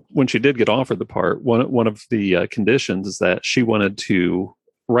she did get offered the part, one of the conditions is that she wanted to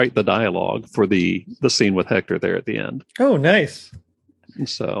write the dialogue for the scene with Hector there at the end. Oh, nice.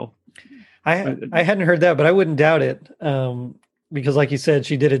 So I hadn't heard that, but I wouldn't doubt it, because like you said,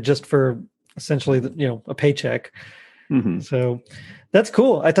 she did it just for essentially a paycheck. Mm-hmm. So that's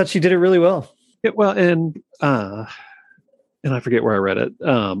cool. I thought she did it really well. Yeah, well, and I forget where I read it.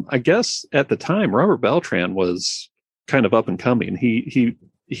 I guess at the time, Robert Beltran was kind of up and coming. He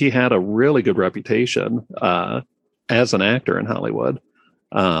had a really good reputation as an actor in Hollywood.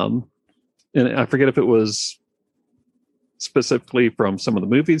 And I forget if it was specifically from some of the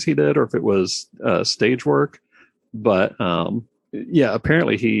movies he did or if it was stage work. But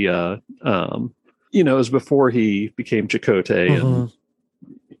apparently he, it was before he became Chakotay, mm-hmm.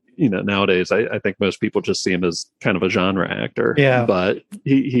 nowadays I think most people just see him as kind of a genre actor. Yeah. But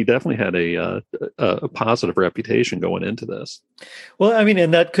he definitely had a positive reputation going into this. Well, I mean,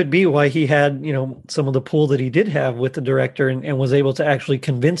 and that could be why he had, some of the pull that he did have with the director, and was able to actually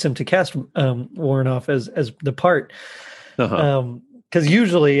convince him to cast Warrenoff as the part. Uh-huh. Because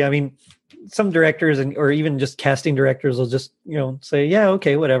usually, I mean, some directors or even just casting directors will just, say, yeah,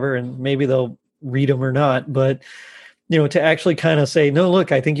 okay, whatever. And maybe they'll read them or not. But, to actually kind of say, no,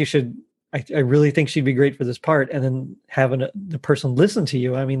 look, I think you should, I really think she'd be great for this part. And then having the person listen to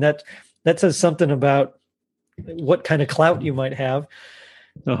you. I mean, that says something about what kind of clout you might have.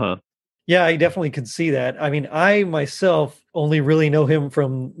 Uh-huh. Yeah, I definitely could see that. I mean, I myself only really know him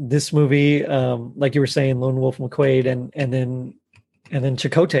from this movie, like you were saying, Lone Wolf McQuade, and then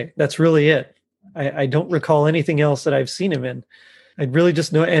Chakotay. That's really it. I don't recall anything else that I've seen him in. I really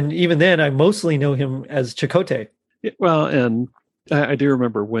just know, and even then, I mostly know him as Chakotay. Well, and I do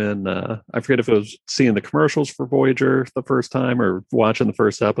remember when I forget if it was seeing the commercials for Voyager the first time or watching the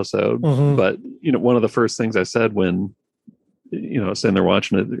first episode, but one of the first things I said when sitting there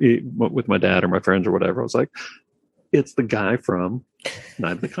watching it with my dad or my friends or whatever, I was like, "It's the guy from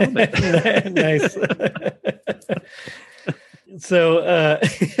Night of the Comet." Nice.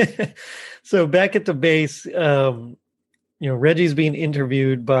 So back at the base, Reggie's being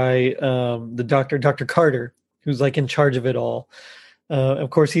interviewed by the Dr. Carter, who's like in charge of it all. Of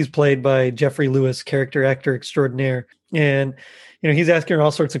course, he's played by Jeffrey Lewis, character actor extraordinaire. And, he's asking her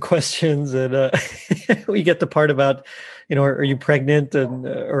all sorts of questions. And we get the part about, are you pregnant? And,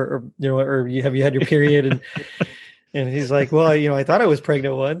 or have you had your period? And he's like, well, I thought I was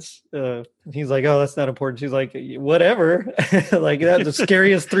pregnant once. He's like, oh, that's not important. She's like, whatever. Like, that's the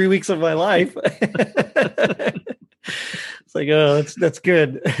scariest 3 weeks of my life. It's like, oh, that's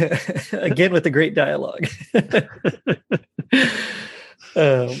good. Again, with the great dialogue.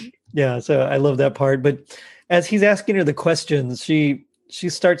 Yeah, so I love that part. But as he's asking her the questions, she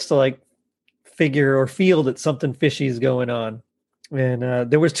starts to like figure or feel that something fishy is going on. And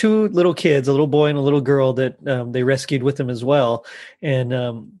there was two little kids, a little boy and a little girl that they rescued with him as well.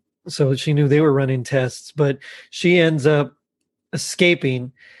 And so she knew they were running tests, but she ends up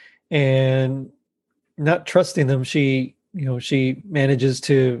escaping and not trusting them. She manages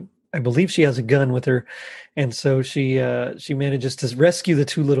to, I believe she has a gun with her. And so she manages to rescue the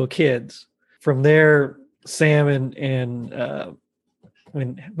two little kids. From there, Sam and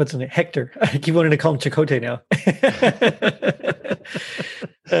what's his name? Hector. I keep wanting to call him Chakotay now.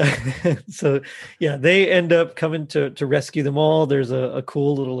 So yeah, they end up coming to rescue them all. There's a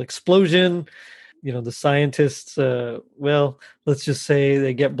cool little explosion. The scientists, let's just say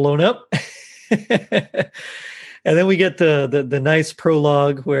they get blown up. And then we get the nice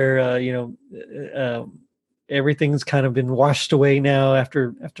prologue where everything's kind of been washed away now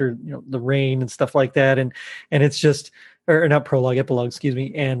after the rain and stuff like that, and it's just, or not prologue, epilogue, excuse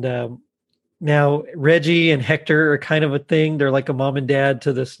me. And now Reggie and Hector are kind of a thing. They're like a mom and dad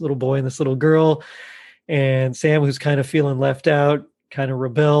to this little boy and this little girl. And Sam, who's kind of feeling left out, kind of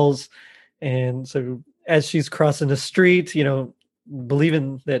rebels. And so as she's crossing the street,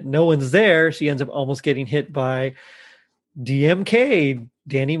 believing that no one's there, she ends up almost getting hit by DMK,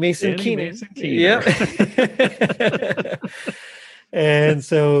 Danny Mason Keenan. Yep. And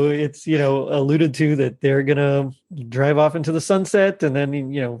so it's, alluded to that they're going to drive off into the sunset, and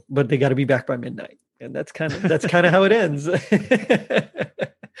then, but they got to be back by midnight. And that's kind of how it ends.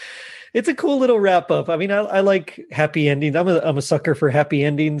 It's a cool little wrap up. I mean, I like happy endings. I'm a sucker for happy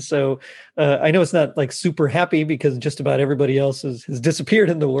endings. So I know it's not like super happy because just about everybody else has disappeared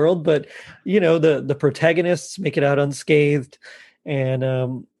in the world, but the protagonists make it out unscathed,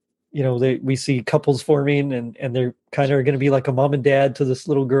 and we see couples forming, and they're kind of going to be like a mom and dad to this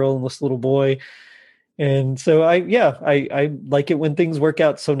little girl and this little boy. And so I like it when things work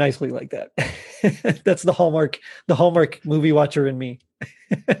out so nicely like that. That's the Hallmark movie watcher in me.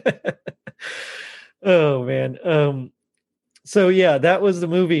 Oh man. So yeah, that was the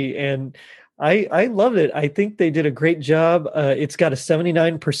movie, and I loved it. I think they did a great job. It's got a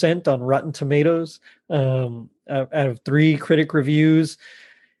 79% on Rotten Tomatoes, out of 3 critic reviews.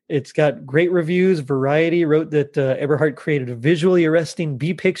 It's got great reviews. Variety wrote that Eberhardt created a visually arresting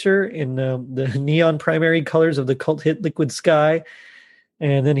B picture in the neon primary colors of the cult hit Liquid Sky.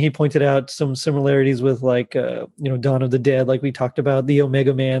 And then he pointed out some similarities with like, Dawn of the Dead, like we talked about, the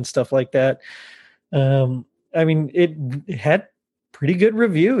Omega Man, stuff like that. I mean, it had pretty good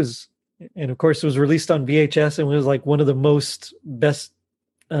reviews. And of course, it was released on VHS and was like one of the most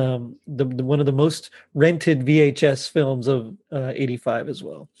one of the most rented VHS films of 85 as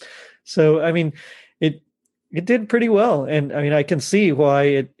well. So, I mean, It did pretty well, and I mean, I can see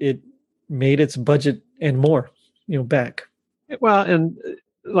why it made its budget and more, back. Well, and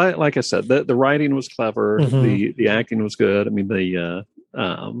like I said, the writing was clever, the acting was good. I mean, the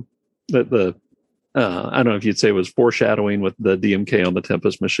I don't know if you'd say it was foreshadowing with the DMK on the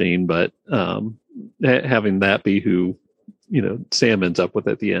Tempest machine, but having that be who Sam ends up with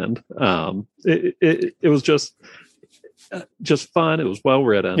at the end, it was just fun. It was well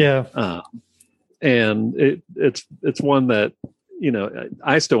written, and it's one that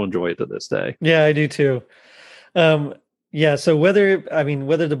I still enjoy it to this day. Yeah, I do too. Yeah, so whether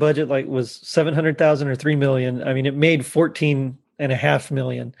the budget was 700,000 or 3 million, I mean, it made 14.5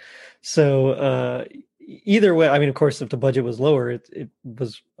 million. So either way, I mean, of course, if the budget was lower, it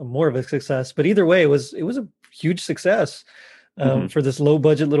was more of a success. But either way, it was a huge success for this low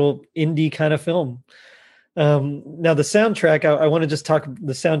budget little indie kind of film. Now the soundtrack, I want to just talk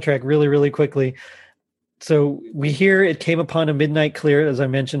the soundtrack really, really quickly. So we hear "It Came Upon a Midnight Clear," as I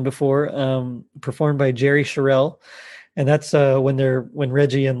mentioned before, performed by Jerry Sherrill. And that's when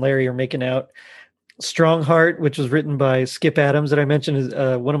Reggie and Larry are making out. "Strong Heart," which was written by Skip Adams, that I mentioned, is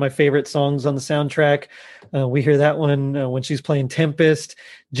one of my favorite songs on the soundtrack. We hear that one when she's playing Tempest.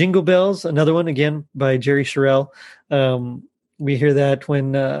 "Jingle Bells," another one, again, by Jerry Sherrill. We hear that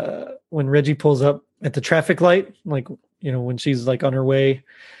when Reggie pulls up at the traffic light, when she's on her way,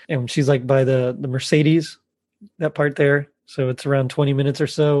 and she's by the Mercedes, that part there. So it's around 20 minutes or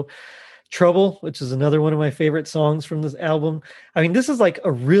so. "Trouble," which is another one of my favorite songs from this album. I mean, this is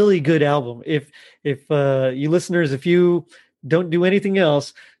a really good album. If you listeners, if you don't do anything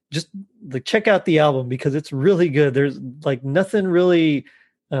else, just check out the album, because it's really good. There's nothing really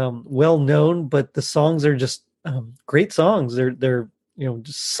well known, but the songs are just great songs. They're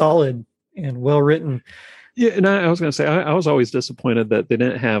just solid and well written. Yeah, and I was going to say, I was always disappointed that they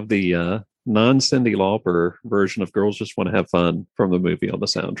didn't have the non-Cyndi Lauper version of "Girls Just Want to Have Fun" from the movie on the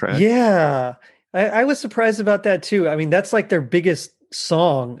soundtrack. Yeah, I was surprised about that too. I mean, that's their biggest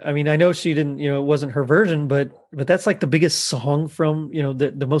song. I mean, I know she didn't, it wasn't her version, but that's the biggest song from,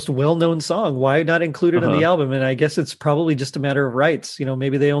 the most well-known song. Why not include it in the album? And I guess it's probably just a matter of rights.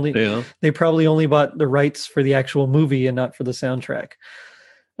 Maybe they probably only bought the rights for the actual movie and not for the soundtrack.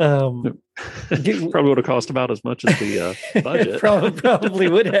 Probably would have cost about as much as the budget. probably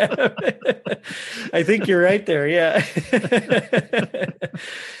would have. I think you're right there. Yeah.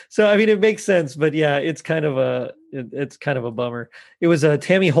 So I mean, it makes sense, but yeah, it's kind of a bummer. It was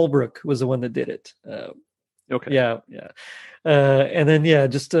Tammy Holbrook was the one that did it. Okay. Yeah. And then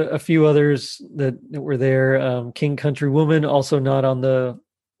just a few others that were there. "King Country Woman," also not on the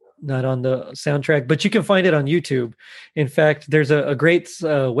soundtrack, but you can find it on YouTube. In fact, there's a great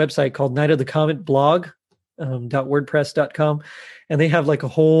website called Night of the Comet blog, .wordpress.com, and they have a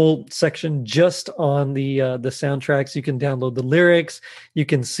whole section just on the soundtracks. You can download the lyrics. You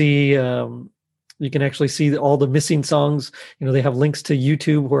can see, you can actually see all the missing songs. They have links to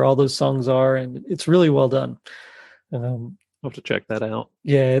YouTube where all those songs are, and it's really well done. I'll have to check that out.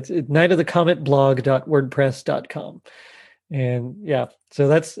 Yeah, it's nightofthecometblog.wordpress.com. And yeah, so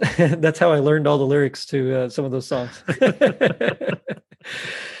that's that's how I learned all the lyrics to some of those songs.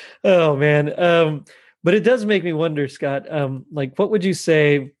 Oh man, but it does make me wonder, Scott. What would you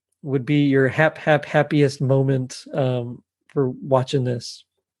say would be your happiest moment for watching this?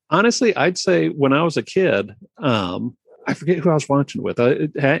 Honestly, I'd say when I was a kid, I forget who I was watching with.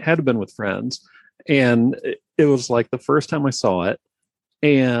 It had to have been with friends, and it was the first time I saw it,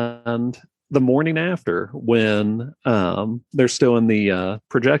 and the morning after, when they're still in the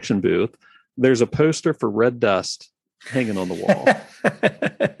projection booth, there's a poster for Red Dust hanging on the wall.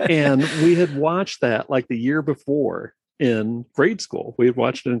 And we had watched that the year before in grade school. We had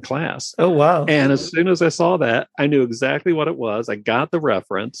watched it in class. Oh, wow. And as soon as I saw that, I knew exactly what it was. I got the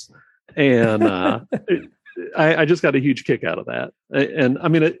reference, and I just got a huge kick out of that. And I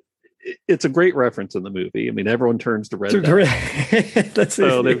mean, it's a great reference in the movie. I mean, everyone turns to Red Dust.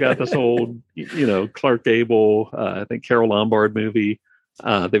 So they've got this old, Clark Gable, I think Carol Lombard movie.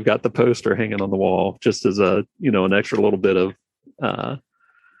 They've got the poster hanging on the wall just as an extra little bit of,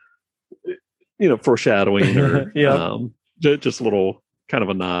 foreshadowing or just a little kind of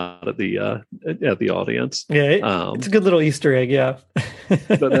a nod at the audience. Yeah, it's a good little Easter egg. Yeah.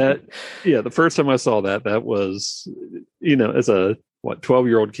 But the first time I saw that was, as a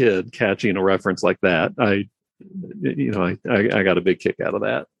 12-year-old kid catching a reference like that, I got a big kick out of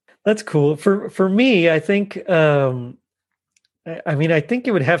that. That's cool. For me, I think, I think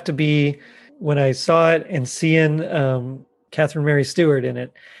it would have to be when I saw it and seeing Catherine Mary Stewart in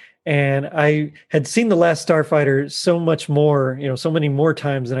it. And I had seen The Last Starfighter so much more, so many more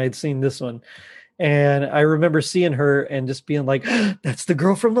times than I had seen this one. And I remember seeing her and just being like, that's the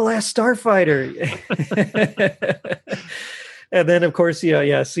girl from The Last Starfighter. And then, of course,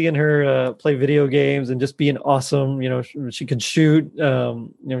 seeing her play video games and just being awesome. She could shoot.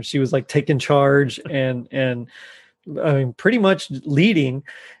 She was like taking charge and I mean, pretty much leading.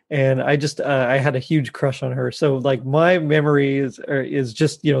 And I had a huge crush on her. So like my memory is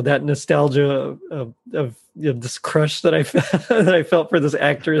just, that nostalgia of this crush that I felt, that I felt for this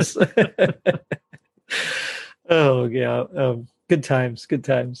actress. Oh yeah. Good times.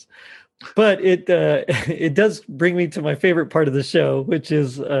 But it does bring me to my favorite part of the show, which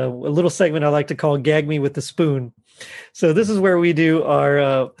is a little segment I like to call Gag Me with the Spoon. So this is where we do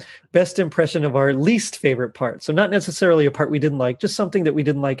our best impression of our least favorite part. So not necessarily a part we didn't like, just something that we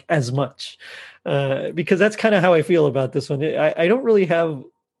didn't like as much. Because that's kind of how I feel about this one. I don't really have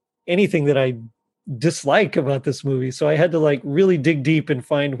anything that I dislike about this movie. So I had to like really dig deep and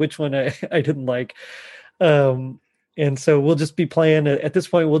find which one I didn't like. And so we'll just be playing at this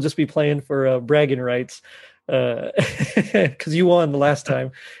point. We'll just be playing for bragging rights because you won the last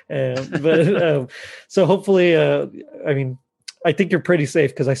time. So hopefully, I mean, I think you're pretty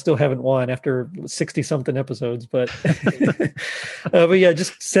safe because I still haven't won after 60 something episodes. But yeah,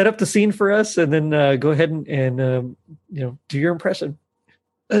 just set up the scene for us and then go ahead and do your impression.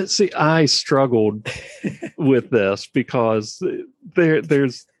 See, I struggled with this because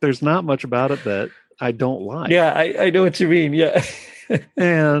there's not much about it that I don't like. Yeah, I know what you mean. Yeah.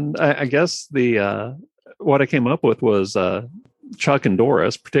 And I guess what I came up with was Chuck and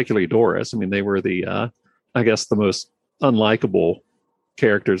Doris, particularly Doris. I mean, they were the most unlikable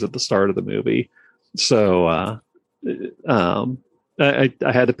characters at the start of the movie. So I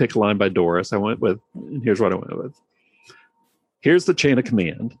had to pick a line by Doris. And here's what I went with. Here's the chain of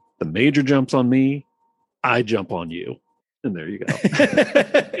command. The major jumps on me, I jump on you. And there you go.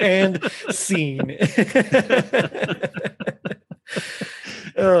 And scene.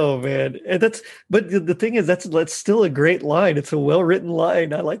 Oh man. But the thing is that's still a great line. It's a well-written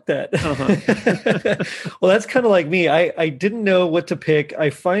line. I like that. Uh-huh. Well, that's kind of like me. I didn't know what to pick. I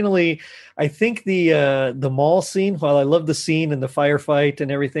think the mall scene, while I love the scene and the firefight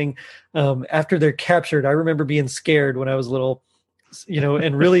and everything, after they're captured, I remember being scared when I was little.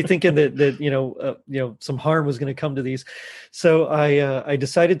 And really thinking that some harm was going to come to these. So I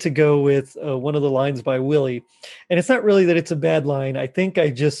decided to go with one of the lines by Willie, and it's not really that it's a bad line. I think I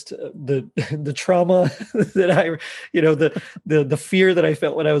just the trauma that the fear that I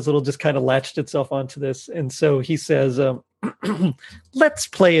felt when I was little just kind of latched itself onto this. And so he says, "Let's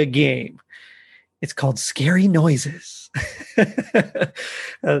play a game. It's called Scary Noises."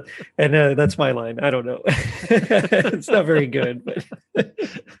 And that's my line. I don't know. It's not very good, but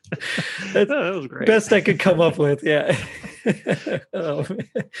that was great. Best I could come up with. Yeah. Oh,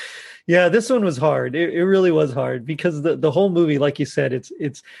 yeah, this one was hard. It really was hard because the whole movie, like you said,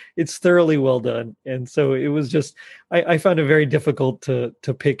 it's thoroughly well done. And so it was just, I found it very difficult to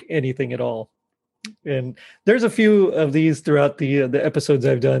pick anything at all. And there's a few of these throughout the episodes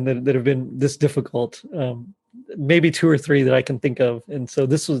I've done that have been this difficult. Maybe 2 or 3 that I can think of, and so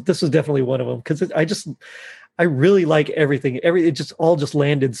this was definitely one of them because I really like everything. It just all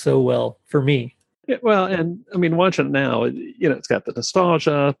landed so well for me. Yeah, well, and I mean, watching it now, it's got the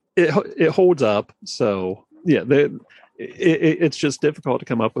nostalgia. It holds up. So yeah, it's just difficult to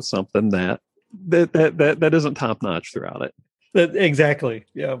come up with something that isn't top notch throughout it. Exactly.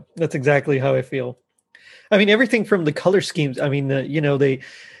 Yeah, that's exactly how I feel. I mean, everything from the color schemes. I mean,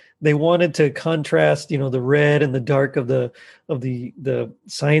 they wanted to contrast, the red and the dark of the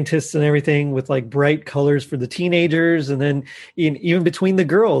scientists and everything with like bright colors for the teenagers, and then even between the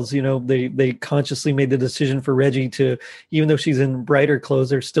girls, they consciously made the decision for Reggie to, even though she's in brighter clothes,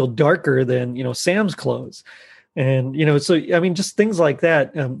 they're still darker than Sam's clothes. And so I mean, just things like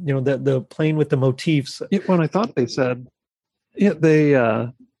that. The playing with the motifs. Yeah, when I thought they said,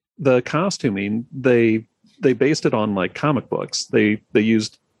 the costuming they based it on like comic books. They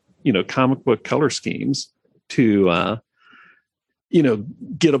used comic book color schemes to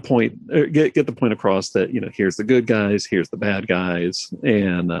get a point, or get the point across that here's the good guys, here's the bad guys,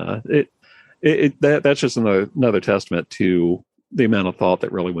 and that's just another testament to the amount of thought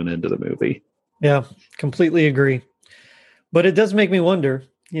that really went into the movie. Yeah, completely agree. But it does make me wonder.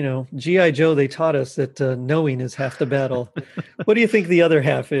 G.I. Joe, they taught us that knowing is half the battle. What do you think the other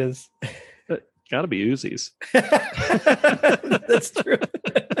half is? Got to be Uzis. That's true.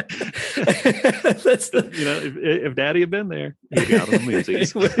 That's if Daddy had been there, he got them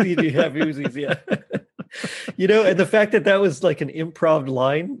Uzis. You have Uzis, yeah. And the fact that was like an improv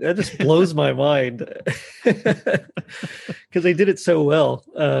line, that just blows my mind because they did it so well.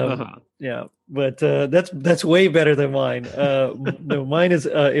 Yeah, but that's way better than mine. No, mine is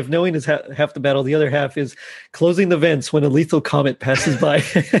if knowing is half the battle, the other half is closing the vents when a lethal comet passes by.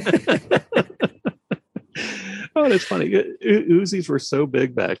 Oh, it's funny. Uzis were so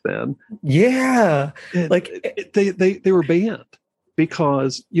big back then. Yeah, They were banned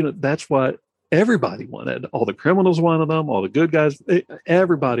because that's what everybody wanted. All the criminals wanted them. All the good guys,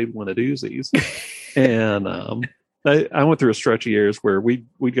 everybody wanted Uzis. And I went through a stretch of years where we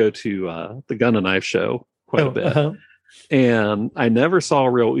go to the Gun and Knife show quite a bit, and I never saw a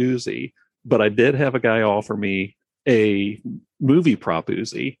real Uzi, but I did have a guy offer me a movie prop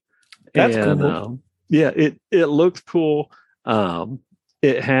Uzi. That's cool. Yeah, it looked cool.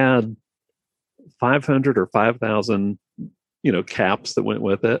 It had 500 or 5,000, caps that went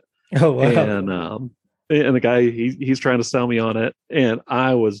with it. Oh wow! And the guy he's trying to sell me on it, and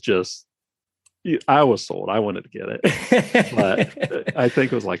I was sold. I wanted to get it, but I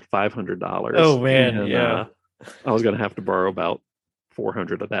think it was like $500. Oh man, and, yeah. I was going to have to borrow about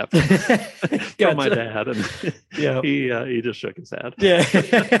 400 of that from my dad, and yeah, he just shook his head. Yeah.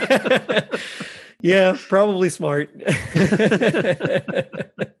 Yeah, probably smart.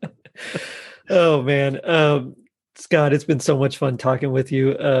 Oh man, Scott, it's been so much fun talking with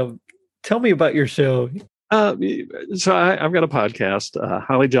you. Tell me about your show. So I've got a podcast,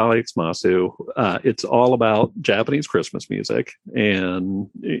 Holly Jolly Xmasu. It's all about Japanese Christmas music, and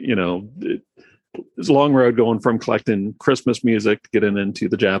it's a long road going from collecting Christmas music to getting into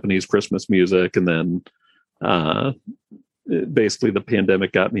the Japanese Christmas music, and then basically the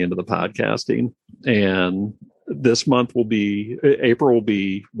pandemic got me into the podcasting. And this month April will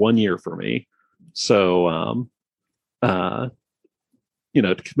be 1 year for me. So, to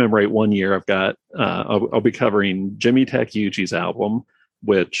commemorate 1 year, I've got, I'll be covering Jimmy Takeuchi's album,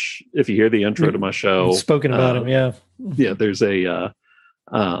 which if you hear the intro to my show, you've spoken about him. Yeah. Yeah. There's a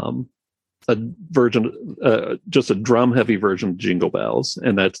version, just a drum heavy version of Jingle Bells.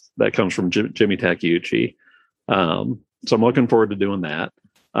 And that comes from Jimmy Takeuchi. So I'm looking forward to doing that.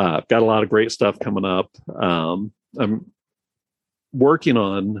 I've got a lot of great stuff coming up. I'm working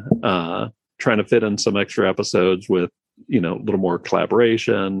on trying to fit in some extra episodes with, a little more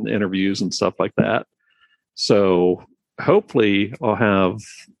collaboration, interviews, and stuff like that. So hopefully I'll have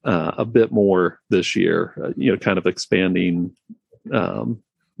a bit more this year, kind of expanding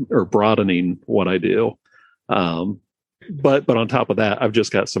or broadening what I do. But on top of that, I've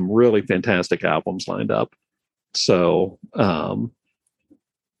just got some really fantastic albums lined up. So, there's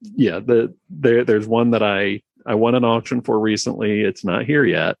one that I won an auction for recently. It's not here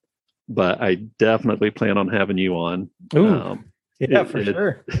yet, but I definitely plan on having you on. Ooh, for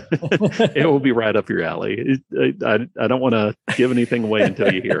sure. It will be right up your alley. I don't want to give anything away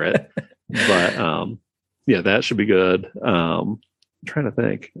until you hear it, but that should be good. I'm trying to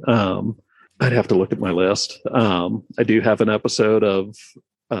think. I'd have to look at my list. I do have an episode of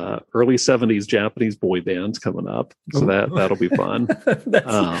early 70s Japanese boy bands coming up. So that'll be fun.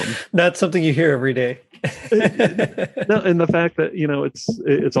 That's not something you hear every day. No, and the fact that,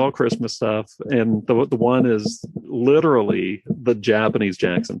 it's all Christmas stuff. And the one is literally the Japanese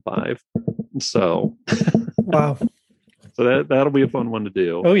Jackson 5. So, wow. So that'll be a fun one to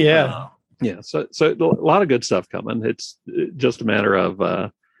do. Oh yeah. Yeah. So a lot of good stuff coming. It's just a matter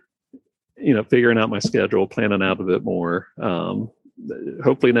of, figuring out my schedule, planning out a bit more.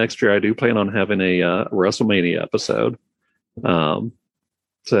 Hopefully next year I do plan on having a WrestleMania episode. So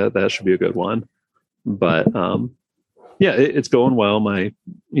that should be a good one. But it's going well. My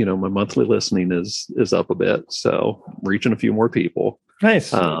my monthly listening is up a bit, so reaching a few more people.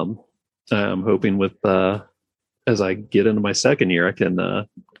 Nice. I'm hoping with as I get into my second year, I can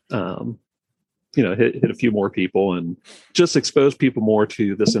hit a few more people and just expose people more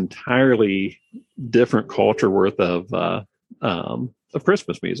to this entirely different culture worth of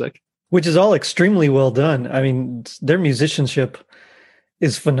Christmas music, which is all extremely well done. I mean, their musicianship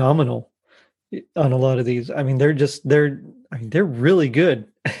is phenomenal on a lot of these. I mean, they're really good.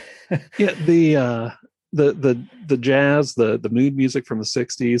 Yeah, the jazz, the mood music from the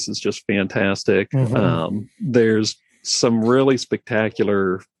 60s is just fantastic. Mm-hmm. There's some really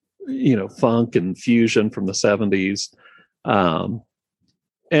spectacular, funk and fusion from the 70s. And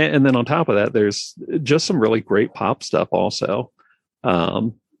then on top of that, there's just some really great pop stuff also.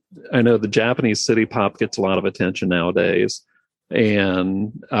 I know the Japanese city pop gets a lot of attention nowadays,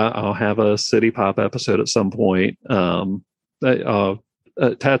 and I'll have a city pop episode at some point. Tatsuro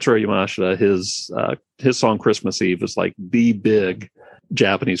Yamashita, his song Christmas Eve is like the big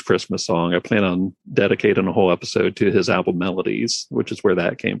Japanese Christmas song. I plan on dedicating a whole episode to his album Melodies, which is where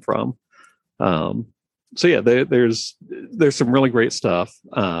that came from. yeah, there's some really great stuff.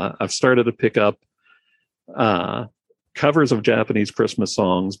 I've started to pick up covers of Japanese Christmas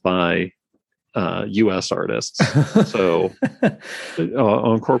songs by U.S. artists. So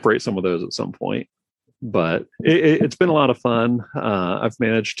I'll incorporate some of those at some point. But it's been a lot of fun. I've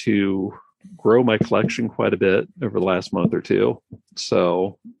managed to grow my collection quite a bit over the last month or two.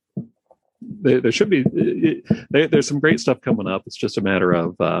 So there should be there's some great stuff coming up. It's just a matter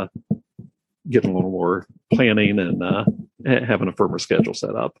of getting a little more planning and having a firmer schedule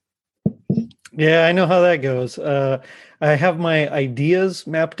set up. Yeah, I know how that goes. I have my ideas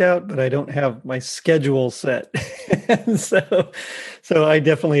mapped out, but I don't have my schedule set. so I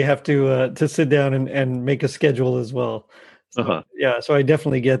definitely have to sit down and make a schedule as well. So, yeah, so I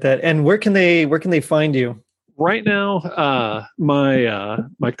definitely get that. And where can they find you? Right now,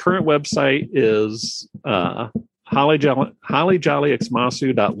 my current website is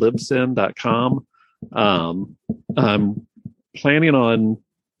hollyjollyxmasu.libsyn.com. I'm planning on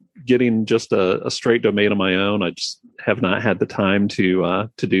getting just a straight domain of my own. I just have not had the time to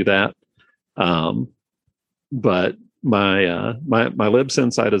do that. But my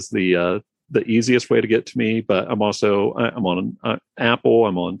Libsyn site is the easiest way to get to me. But I'm on Apple.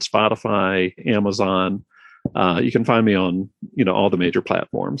 I'm on Spotify, Amazon. You can find me on all the major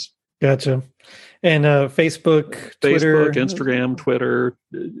platforms. Gotcha. And Facebook, Twitter, Instagram, Twitter.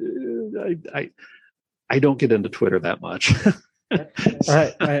 I don't get into Twitter that much.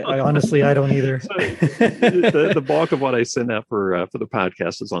 I honestly, I don't either. So the bulk of what I send out for the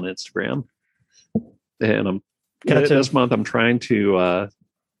podcast is on Instagram, and this month I'm trying to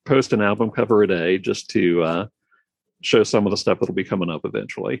post an album cover a day just to show some of the stuff that'll be coming up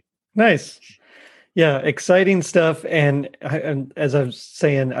eventually. Nice, yeah, exciting stuff. And as I was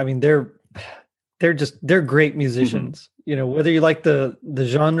saying, I mean they're great musicians. Mm-hmm. Whether you like the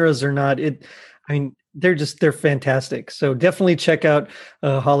genres or not, they're fantastic. So definitely check out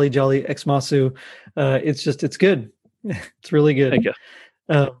Holly Jolly Xmasu. It's good. It's really good. Thank you.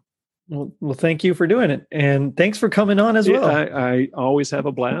 Well, thank you for doing it. And thanks for coming on as well. I always have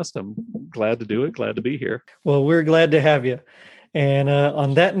a blast. I'm glad to do it. Glad to be here. Well, we're glad to have you. And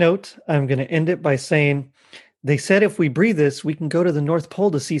on that note, I'm going to end it by saying, they said if we breathe this, we can go to the North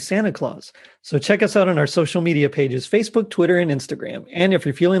Pole to see Santa Claus. So check us out on our social media pages, Facebook, Twitter, and Instagram. And if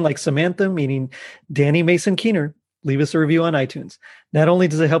you're feeling like Samantha, meaning Danny Mason Keener, leave us a review on iTunes. Not only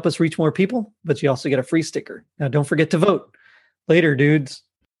does it help us reach more people, but you also get a free sticker. Now, don't forget to vote. Later, dudes.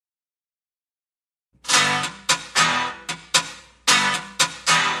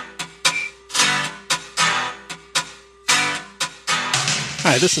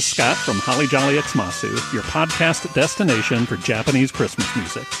 Hi, this is Scott from Holly Jolly Xmasu, your podcast destination for Japanese Christmas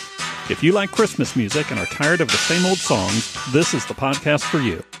music. If you like Christmas music and are tired of the same old songs, this is the podcast for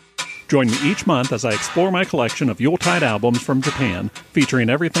you. Join me each month as I explore my collection of Yuletide albums from Japan, featuring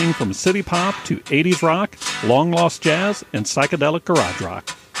everything from city pop to 80s rock, long-lost jazz, and psychedelic garage rock.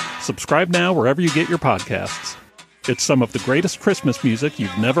 Subscribe now wherever you get your podcasts. It's some of the greatest Christmas music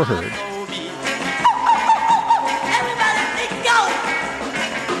you've never heard.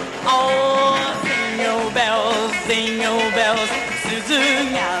 Jingle bells, 鈴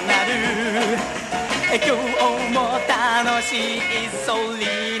が鳴る。今日も楽しいそ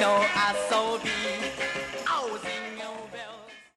りの遊び。